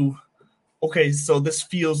went to, okay, so this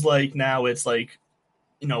feels like now it's like,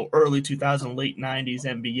 early 2000, late 90s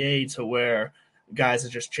NBA, to where guys are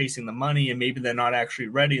just chasing the money and maybe they're not actually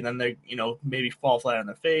ready, and then they maybe fall flat on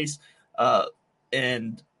their face. But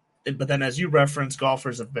then, as you referenced,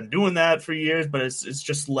 golfers have been doing that for years, but it's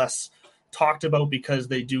just less talked about because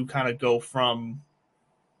they do kind of go from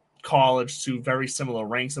college to very similar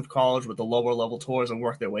ranks of college with the lower level tours and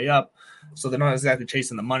work their way up. So they're not exactly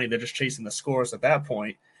chasing the money. They're just chasing the scores at that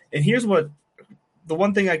point. And here's what the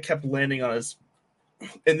one thing I kept landing on is,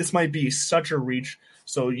 and this might be such a reach,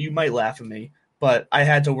 so you might laugh at me, but I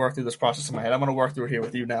had to work through this process in my head. I'm going to work through it here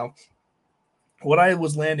with you now. What I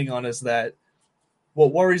was landing on is that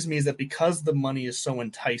what worries me is that because the money is so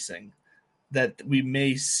enticing, that we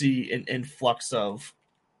may see an influx of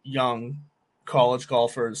young college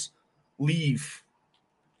golfers leave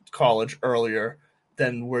college earlier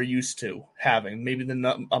than we're used to having. Maybe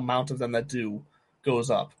the amount of them that do goes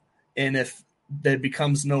up. And if there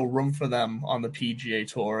becomes no room for them on the PGA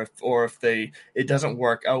Tour, or if it doesn't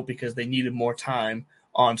work out because they needed more time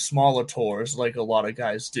on smaller tours like a lot of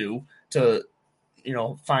guys do to,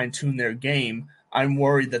 fine-tune their game, I'm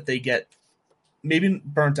worried that they get, maybe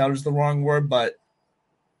burnt out is the wrong word, but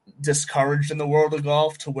discouraged in the world of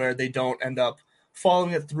golf to where they don't end up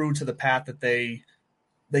following it through to the path that they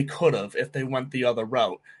could have if they went the other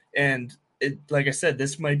route. And like I said,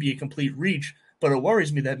 this might be a complete reach, but it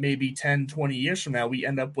worries me that maybe 10, 20 years from now, we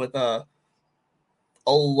end up with a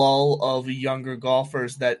lull of younger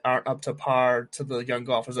golfers that aren't up to par to the young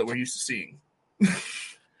golfers that we're used to seeing.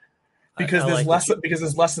 Because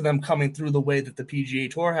there's less of them coming through the way that the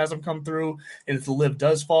PGA Tour has them come through, and if the LIV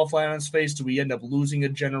does fall flat on its face, do we end up losing a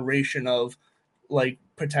generation of like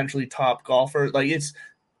potentially top golfers? Like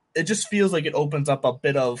it just feels like it opens up a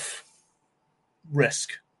bit of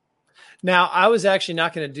risk. Now, I was actually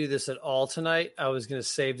not going to do this at all tonight. I was going to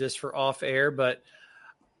save this for off air, but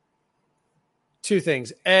two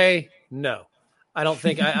things: A, no. I don't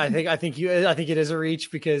think I think it is a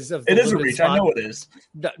reach because of the it is a reach. Spot. I know it is.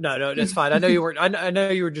 No, that's fine. I know you were. I know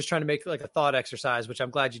you were just trying to make like a thought exercise, which I'm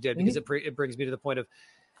glad you did because it brings me to the point of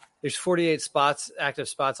there's 48 active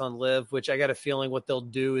spots on LIV, which I got a feeling what they'll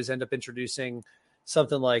do is end up introducing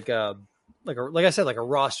something like I said, like a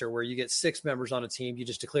roster where you get 6 members on a team. You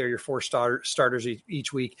just declare your 4 starters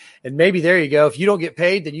each week. And maybe there you go. If you don't get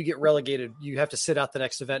paid, then you get relegated. You have to sit out the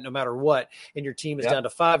next event no matter what. And your team is down to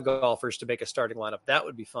 5 golfers to make a starting lineup. That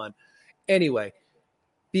would be fun. Anyway,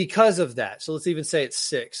 because of that, so let's even say it's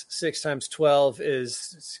 6. 6 times 12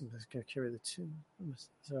 is going to carry the 2.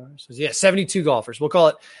 So 72 golfers. We'll call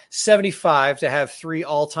it 75 to have 3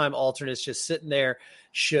 all-time alternates just sitting there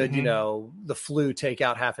should, the flu take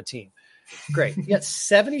out half a team. Great. You got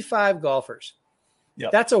 75 golfers.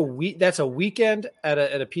 Yep. That's a weekend at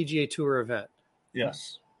a PGA Tour event.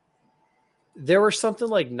 Yes. There were something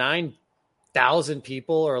like 9,000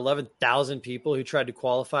 people or 11,000 people who tried to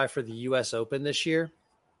qualify for the US Open this year.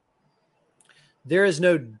 There is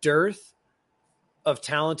no dearth of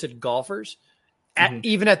talented golfers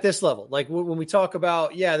even at this level. Like when we talk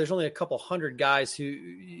about, there's only a couple hundred guys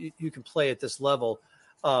who can play at this level,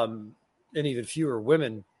 and even fewer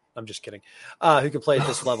women. I'm just kidding. Who can play at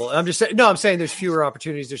this level? I'm just saying. No, I'm saying there's fewer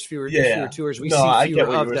opportunities. There's fewer tours. We see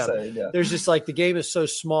fewer of them. Saying, yeah. There's just like the game is so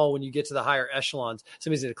small when you get to the higher echelons.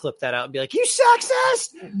 Somebody's going to clip that out and be like, "You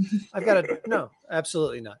sexist." I've got to. No,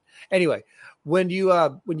 absolutely not. Anyway, when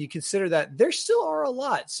you consider that, there still are a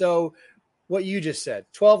lot. So what you just said,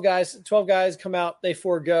 12 guys come out, they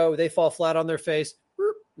forego, they fall flat on their face.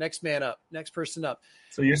 Next man up, next person up.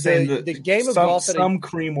 So you're saying that the game of golf, some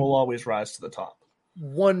cream will always rise to the top.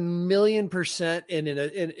 1,000,000%.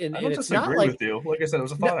 And I don't disagree with you. Like I said, it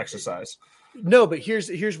was a thought exercise. No, but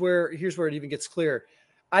here's where it even gets clear.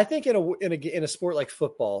 I think in a sport like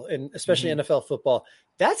football, and especially NFL football,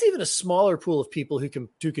 that's even a smaller pool of people who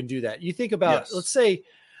can do that. You think about let's say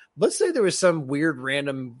there was some weird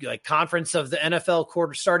random like conference of the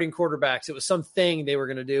NFL starting quarterbacks. It was something they were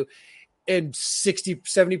going to do. And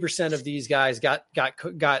 70% of these guys got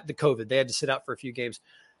the COVID. They had to sit out for a few games.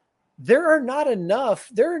 There are not enough.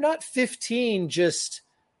 There are not 15 just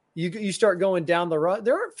you start going down the road.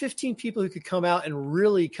 There aren't 15 people who could come out and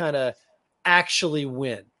really kind of actually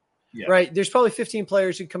win. Yeah. Right. There's probably 15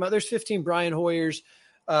 players who come out. There's 15 Brian Hoyers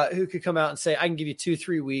who could come out and say, I can give you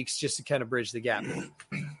 2-3 weeks just to kind of bridge the gap.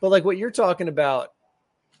 But like what you're talking about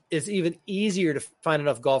is even easier to find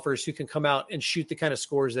enough golfers who can come out and shoot the kind of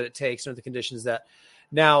scores that it takes under the conditions that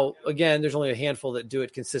now, again, there's only a handful that do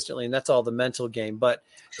it consistently, and that's all the mental game. But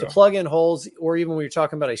to plug in holes, or even when you're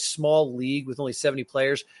talking about a small league with only 70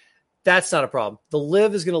 players, that's not a problem. The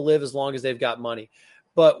LIV is going to live as long as they've got money.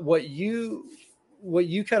 But what you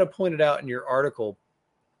kind of pointed out in your article,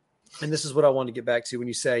 and this is what I wanted to get back to when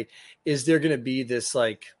you say, is there going to be this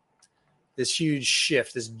huge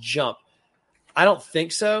shift, this jump? I don't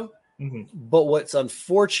think so. Mm-hmm. But what's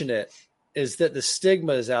unfortunate is that the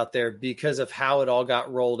stigma is out there because of how it all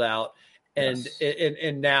got rolled out. And,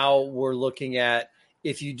 and now we're looking at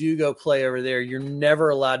if you do go play over there, you're never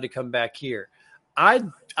allowed to come back here.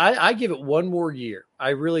 I give it one more year. I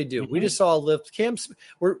really do. We just saw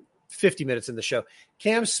we're 50 minutes in the show.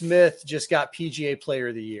 Cam Smith just got PGA Player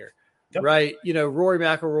of the Year, right? You know, Rory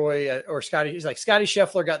McIlroy or Scotty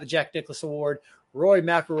Scheffler got the Jack Nicklaus Award. Roy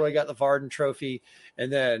McIlroy got the Varden Trophy,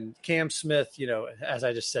 and then Cam Smith. You know, as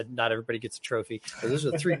I just said, not everybody gets a trophy. So those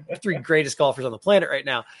are the three greatest golfers on the planet right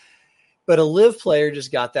now. But a live player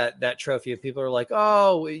just got that trophy, and people are like,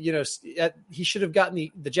 oh, you know, he should have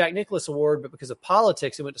gotten the Jack Nicklaus Award, but because of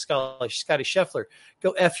politics, it went to Scotty Scheffler.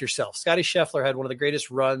 Go F yourself. Scotty Scheffler had one of the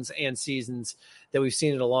greatest runs and seasons that we've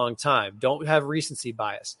seen in a long time. Don't have recency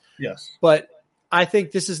bias. Yes. But I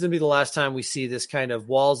think this is going to be the last time we see this kind of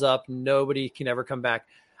walls up. Nobody can ever come back.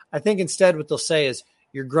 I think instead what they'll say is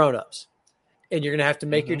you're grown-ups, and you're going to have to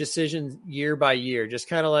make your decisions year by year, just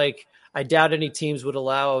kind of like – I doubt any teams would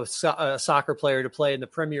allow a soccer player to play in the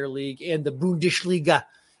Premier League and the Bundesliga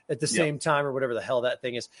at the same time, or whatever the hell that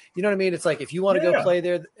thing is. You know what I mean? It's like if you want to go play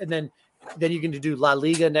there, and then you're going to do La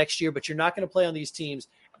Liga next year, but you're not going to play on these teams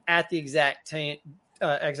at the exact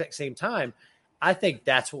same time. I think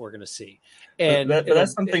that's what we're going to see. And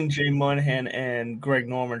that's something Jay Monahan and Greg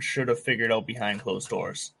Norman should have figured out behind closed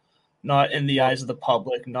doors, not in the eyes of the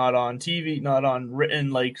public, not on TV, not on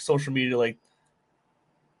written like social media, like.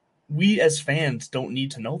 We as fans don't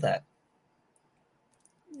need to know that.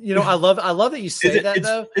 You know, I love that you say that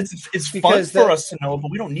though. It's fun for us to know, but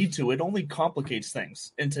we don't need to. It only complicates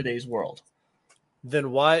things in today's world.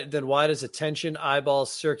 Then why does attention,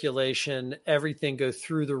 eyeballs, circulation, everything go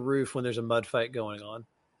through the roof when there's a mud fight going on?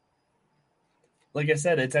 Like I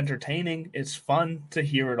said, it's entertaining. It's fun to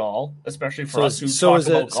hear it all, especially for us who talk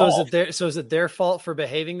about golf. So is it their fault for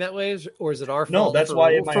behaving that way, or is it our fault? No, that's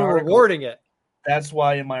why in my article, rewarding it. That's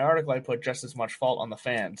why in my article I put just as much fault on the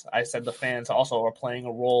fans. I said the fans also are playing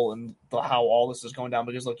a role in how all this is going down.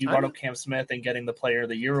 Because look, you brought up Cam Smith and getting the Player of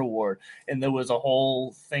the Year award, and there was a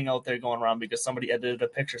whole thing out there going around because somebody edited a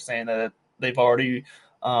picture saying that they've already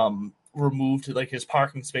removed like his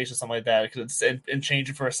parking space or something like that and changed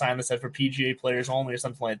it for a sign that said for PGA players only or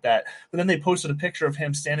something like that. But then they posted a picture of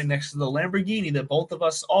him standing next to the Lamborghini that both of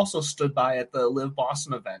us also stood by at the Live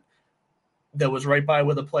Boston event. That was right by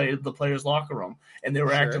where the players' locker room, and they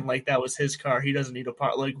were acting like that was his car. He doesn't need a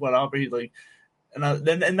part, like whatever. He like,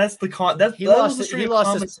 and that's the con. That he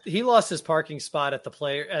lost his parking spot at the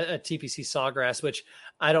player at TPC Sawgrass, which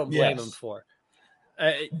I don't blame him for.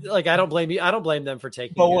 I don't blame them for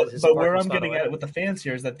taking. But where I'm getting at it with the fans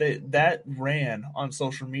here is that that ran on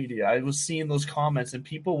social media. I was seeing those comments, and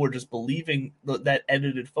people were just believing that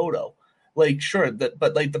edited photo. Like sure,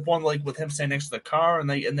 but like the one like with him standing next to the car, and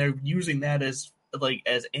they're using that as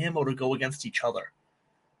ammo to go against each other.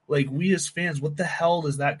 Like we as fans, what the hell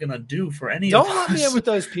is that gonna do for any of us? Don't let me in with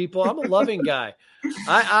those people. I'm a loving guy.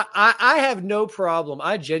 I have no problem.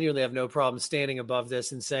 I genuinely have no problem standing above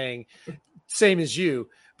this and saying, same as you.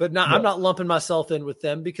 But I'm not lumping myself in with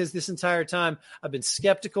them because this entire time I've been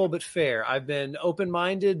skeptical but fair. I've been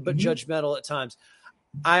open-minded but judgmental at times.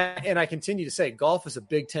 I continue to say golf is a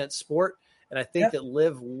big tent sport, and I think that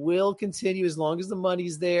Live will continue as long as the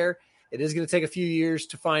money's there. It is going to take a few years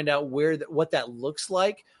to find out what that looks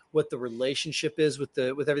like, what the relationship is with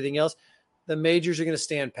everything else. The majors are going to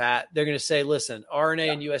stand pat. They're going to say, listen,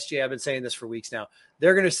 RNA and USGA, I've been saying this for weeks now.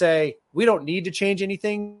 They're going to say, we don't need to change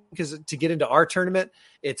anything because to get into our tournament,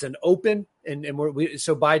 it's an open, and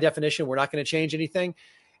so by definition, we're not going to change anything.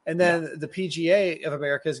 And then the PGA of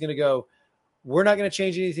America is going to go, we're not going to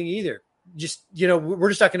change anything either. Just, we're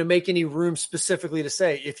just not going to make any room specifically to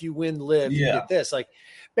say, if you win Live, you get this. Like,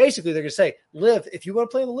 basically, they're going to say, Live, if you want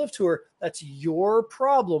to play on the Live Tour, that's your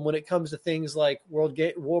problem when it comes to things like world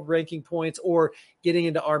ranking points or getting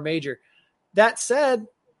into our major. That said,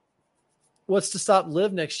 what's to stop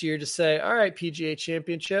Live next year to say, all right, PGA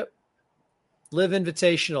Championship, Live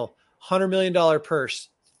Invitational, $100 million purse,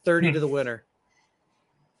 30 to the winner.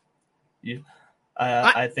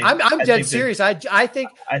 I'm dead serious. I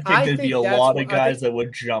think there'd be a lot of guys that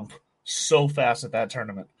would jump so fast at that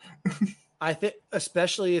tournament. I think,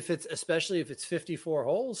 especially if it's 54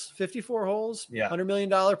 holes, $100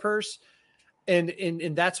 million purse,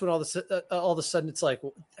 and that's when all of a sudden it's like,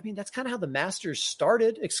 well, I mean, that's kind of how the Masters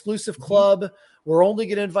started. Exclusive club. We're only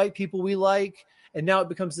going to invite people we like, and now it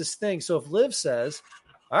becomes this thing. So if Liv says,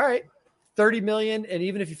 all right, 30 million, and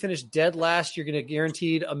even if you finish dead last, you're going to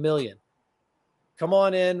guaranteed $1 million. Come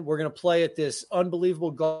on in. We're going to play at this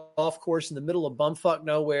unbelievable golf course in the middle of bumfuck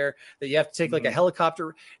nowhere that you have to take like a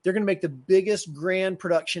helicopter. They're going to make the biggest grand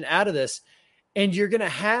production out of this. And you're going to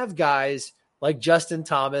have guys like Justin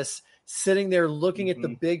Thomas sitting there looking at the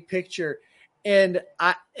big picture. And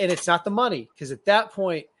it's not the money, because at that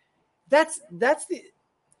point,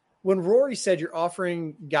 when Rory said you're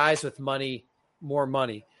offering guys with money more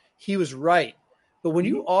money, he was right. But when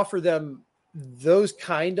you offer them those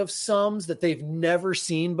kind of sums that they've never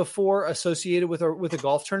seen before associated with a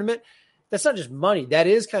golf tournament, that's not just money. That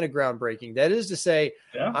is kind of groundbreaking. That is to say,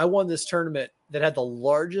 I won this tournament that had the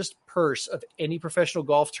largest purse of any professional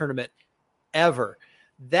golf tournament ever.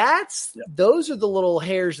 Those are the little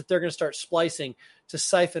hairs that they're going to start splicing to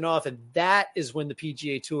siphon off. And that is when the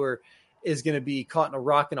PGA Tour is going to be caught in a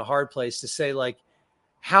rock and a hard place to say, like,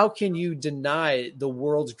 how can you deny the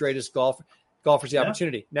world's greatest golfers the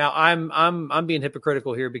opportunity? Now I'm being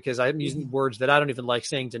hypocritical here because I'm using words that I don't even like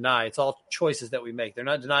saying deny. It's all choices that we make. They're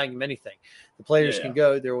not denying them anything. The players can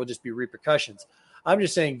go, there will just be repercussions. I'm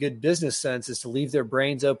just saying good business sense is to leave their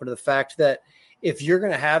brains open to the fact that if you're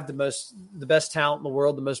going to have the best talent in the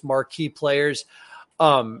world, the most marquee players,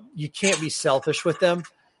 you can't be selfish with them.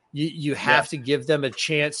 You have to give them a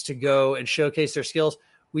chance to go and showcase their skills.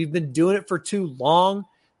 We've been doing it for too long.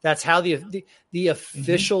 That's how the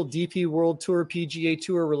official DP World Tour, PGA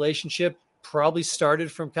Tour relationship probably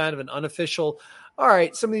started, from kind of an unofficial, all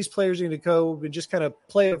right, some of these players are going to go and just kind of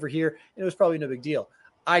play over here. And it was probably no big deal.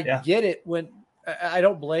 I get it. When I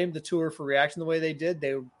don't blame the tour for reacting the way they did.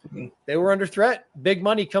 They were under threat, big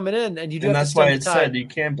money coming in, and that's why it said you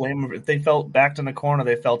can't blame them. If they felt backed in the corner,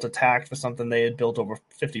 they felt attacked for something they had built over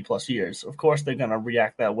 50 plus years. Of course, they're going to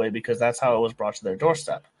react that way because that's how it was brought to their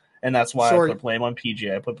doorstep, and that's why I put blame on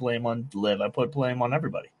PGA, I put blame on Liv, I put blame on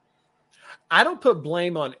everybody. I don't put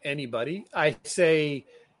blame on anybody. I say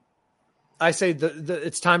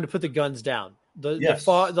it's time to put the guns down. The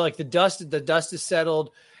dust is settled.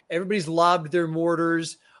 Everybody's lobbed their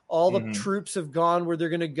mortars. All the troops have gone where they're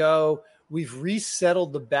going to go. We've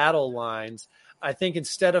resettled the battle lines. I think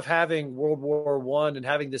instead of having World War I and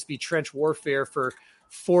having this be trench warfare for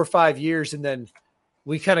 4 or 5 years, and then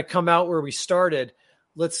we kind of come out where we started,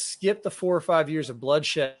 let's skip the 4 or 5 years of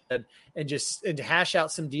bloodshed and hash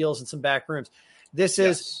out some deals in some back rooms. This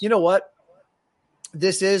is, you know what?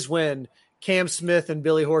 This is when Cam Smith and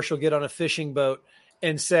Billy Horschel get on a fishing boat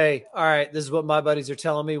and say, all right, this is what my buddies are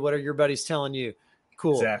telling me. What are your buddies telling you?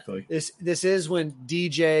 Cool. Exactly. This is when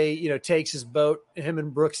DJ, takes his boat, him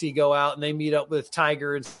and Brooksy go out and they meet up with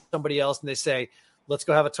Tiger and somebody else and they say, let's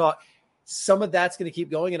go have a talk. Some of that's going to keep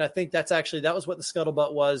going. And I think that was what the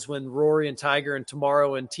scuttlebutt was when Rory and Tiger and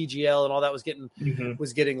Tomorrow and TGL and all that was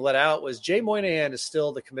getting let out, was Jay Moynihan is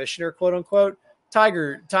still the commissioner, quote unquote.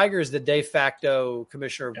 Tiger is the de facto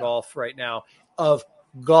commissioner of golf right now, of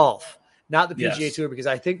golf, not the PGA Tour, because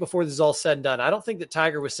I think before this is all said and done, I don't think that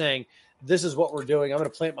Tiger was saying, this is what we're doing, I'm going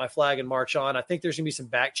to plant my flag and march on. I think there's going to be some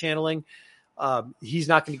back channeling. He's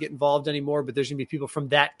not going to get involved anymore, but there's going to be people from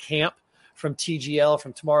that camp, from TGL,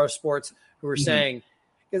 from Tomorrow Sports, who are saying,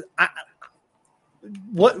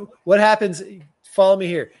 what happens? Follow me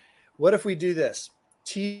here. What if we do this?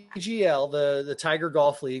 TGL, the Tiger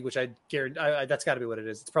Golf League, which I guarantee that's got to be what it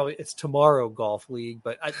is. It's Tomorrow Golf League,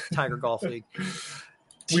 but Tiger Golf League.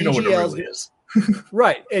 We know what it really is.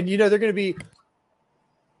 Right. And, they're going to be,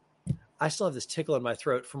 I still have this tickle in my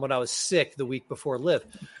throat from when I was sick the week before Live.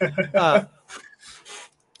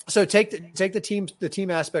 So take the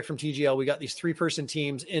team aspect from TGL. We got these 3-person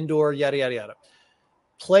teams, indoor, yada, yada, yada.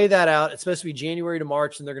 Play that out. It's supposed to be January to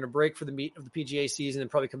March, and they're going to break for the meat of the PGA season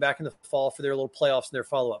and probably come back in the fall for their little playoffs and their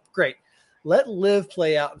follow-up. Great. Let Live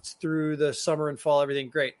play out through the summer and fall, everything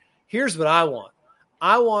great. Here's what I want.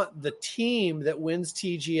 I want the team that wins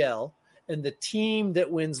TGL and the team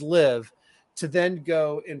that wins Live to then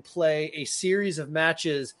go and play a series of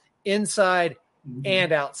matches inside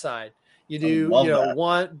and outside. You do,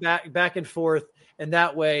 one back and forth, and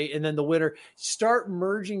that way, and then the winner. Start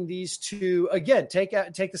merging these two again. Take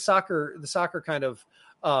the soccer kind of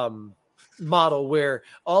model where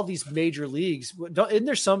all these major leagues. Isn't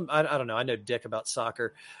there some? I don't know. I know dick about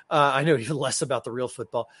soccer. I know even less about the real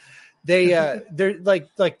football. They're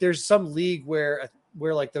like there's some league where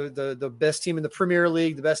like the best team in the Premier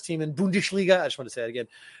League, the best team in Bundesliga. I just want to say it again.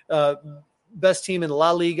 Best team in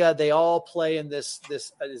La Liga. They all play in this.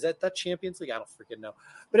 Is that Champions League? I don't freaking know.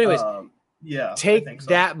 But anyways, take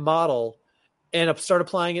that model and start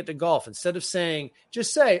applying it to golf. Instead of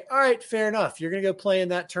just say, all right, fair enough. You're going to go play in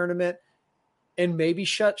that tournament, and maybe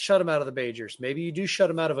shut them out of the majors. Maybe you do shut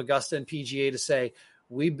them out of Augusta and PGA to say,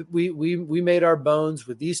 we made our bones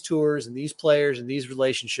with these tours and these players and these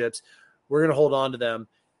relationships. We're going to hold on to them.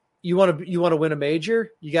 You want to win a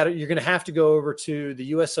major, you're going to have to go over to the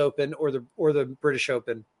US Open or the British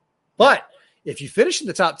Open. But if you finish in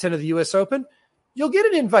the top 10 of the US Open, you'll get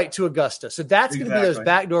an invite to Augusta. So that's going to be those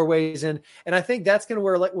backdoor ways in. And I think that's going to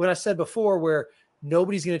where, like when I said before, where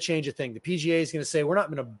nobody's going to change a thing. The PGA is going to say, we're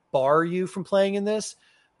not going to bar you from playing in this,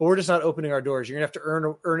 but we're just not opening our doors. You're going to have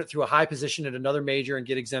to earn it through a high position at another major and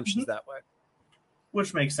get exemptions that way.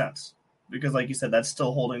 Which makes sense because, like you said, that's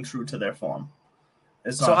still holding true to their form.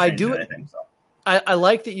 It's so not I do anything. So. I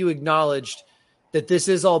like that you acknowledged that this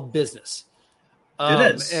is all business.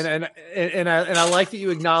 It is, and I like that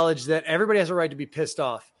you acknowledge that everybody has a right to be pissed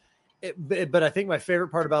off. But I think my favorite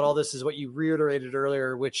part about all this is what you reiterated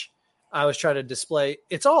earlier, which I was trying to display.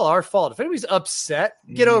 It's all our fault. If anybody's upset,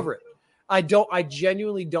 get over it. I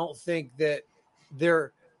genuinely don't think that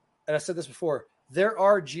and I said this before, there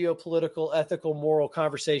are geopolitical, ethical, moral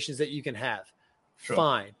conversations that you can have. Sure.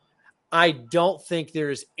 Fine. I don't think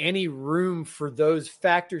there's any room for those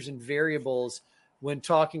factors and variables when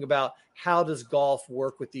talking about how does golf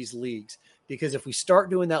work with these leagues. Because if we start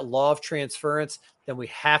doing that law of transference, then we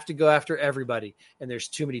have to go after everybody. And there's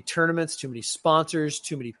too many tournaments, too many sponsors,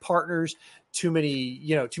 too many partners, too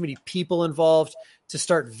many people involved to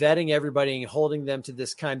start vetting everybody and holding them to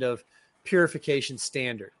this kind of purification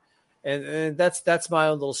standard. And that's my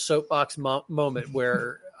own little soapbox moment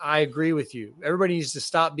where I agree with you. Everybody needs to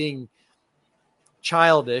stop being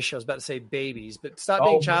childish. I was about to say babies, but stop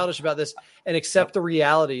being childish about this and accept the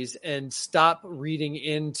realities and stop reading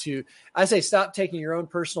into, I say, stop taking your own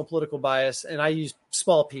personal political bias. And I use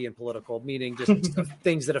small p in political, meaning just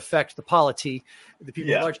things that affect the polity, the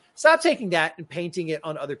people at large. Stop taking that and painting it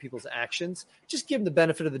on other people's actions. Just give them the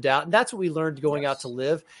benefit of the doubt. And that's what we learned going out to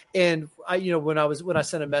live. And when I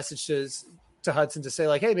sent a message to Hudson to say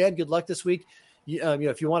like, hey man, good luck this week.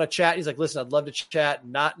 If you want to chat, he's like, listen, I'd love to chat.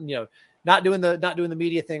 Not doing the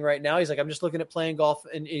media thing right now. He's like, I'm just looking at playing golf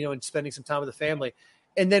and spending some time with the family.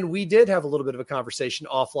 And then we did have a little bit of a conversation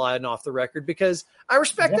offline and off the record because I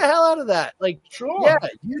respect the hell out of that. Like, sure. Yeah,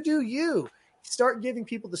 you do you. Start giving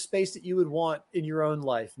people the space that you would want in your own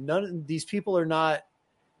life. None of these people are not,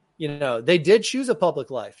 they did choose a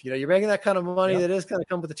public life. You're making that kind of money that is going to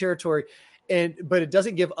come with the territory. But it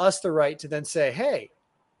doesn't give us the right to then say, hey,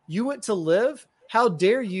 you went to live. How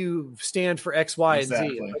dare you stand for X, Y, and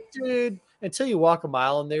Z? Like, dude, until you walk a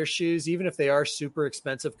mile in their shoes, even if they are super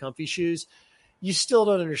expensive, comfy shoes, you still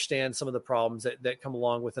don't understand some of the problems that come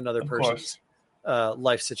along with another person's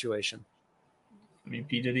life situation. I mean,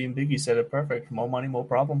 P. Diddy and Biggie said it perfect. More money, more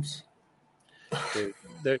problems. Dude,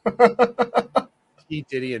 P.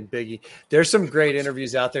 Diddy and Biggie. There's some great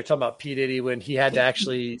interviews out there talking about P. Diddy when he had to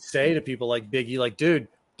actually say to people like Biggie, like, dude,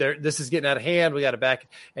 this is getting out of hand. We got to back.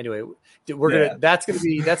 Anyway, that's going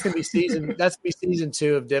to be season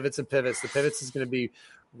 2 of Divots and Pivots. The Pivots is going to be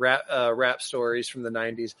rap stories from the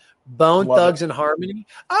 90s. Bone Thugs and Harmony.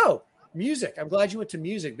 Oh, music. I'm glad you went to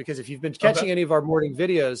music because if you've been catching any of our morning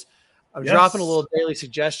videos, I'm dropping a little daily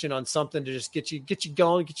suggestion on something to just get you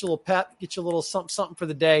going, get you a little pep, get you a little something for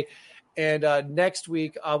the day. And next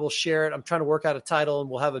week I will share it. I'm trying to work out a title and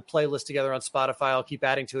we'll have a playlist together on Spotify. I'll keep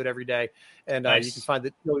adding to it every day. And you can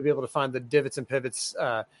find you'll be able to find the Divots and Pivots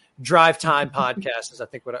Drive Time podcast is I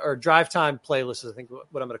think or Drive Time playlist is I think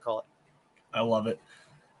what I'm going to call it. I love it.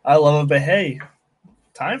 But hey,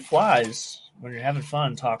 time flies when you're having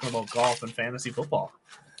fun talking about golf and fantasy football.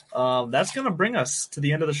 That's going to bring us to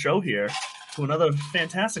the end of the show here to another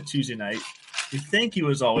fantastic Tuesday night. We thank you,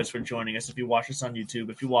 as always, for joining us. If you watch us on YouTube,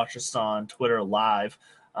 if you watch us on Twitter live.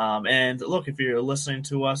 And look, if you're listening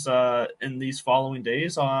to us in these following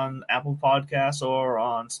days on Apple Podcasts or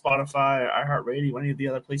on Spotify, or iHeartRadio, any of the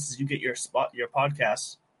other places you get your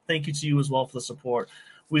podcasts, thank you to you as well for the support.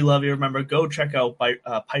 We love you. Remember, go check out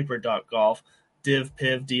Piper.golf. Div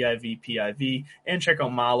Piv, DIVPIV, and check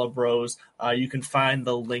out Mala Bros. You can find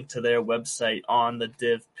the link to their website on the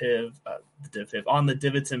on the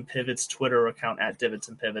Divots and Pivots Twitter account at Divots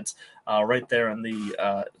and Pivots. Right there in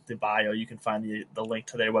the bio, you can find the link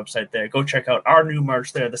to their website there. Go check out our new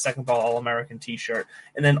merch there, the Second Ball All-American T-shirt,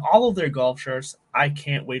 and then all of their golf shirts. I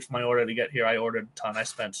can't wait for my order to get here. I ordered a ton. I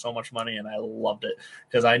spent so much money, and I loved it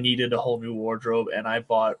because I needed a whole new wardrobe, and I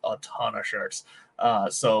bought a ton of shirts.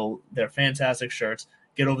 So they're fantastic shirts.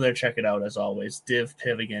 Get over there, check it out as always. Div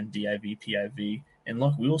Piv again, DIVPIV. And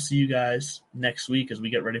look, we will see you guys next week as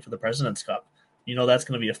we get ready for the President's Cup. That's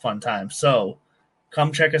going to be a fun time. So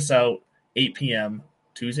come check us out, 8 p.m.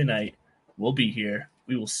 Tuesday night. We'll be here.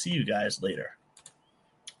 We will see you guys later.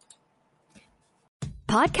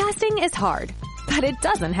 Podcasting is hard, but it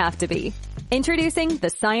doesn't have to be. Introducing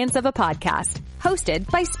The Science of a Podcast, hosted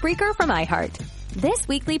by Spreaker from iHeart. This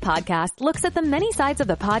weekly podcast looks at the many sides of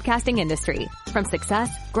the podcasting industry, from success,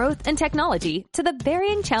 growth, and technology to the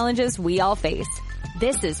varying challenges we all face.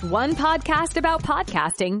 This is one podcast about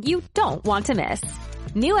podcasting you don't want to miss.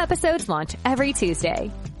 New episodes launch every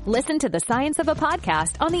Tuesday. Listen to The Science of a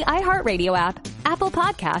Podcast on the iHeartRadio app, Apple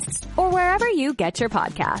Podcasts, or wherever you get your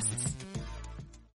podcasts.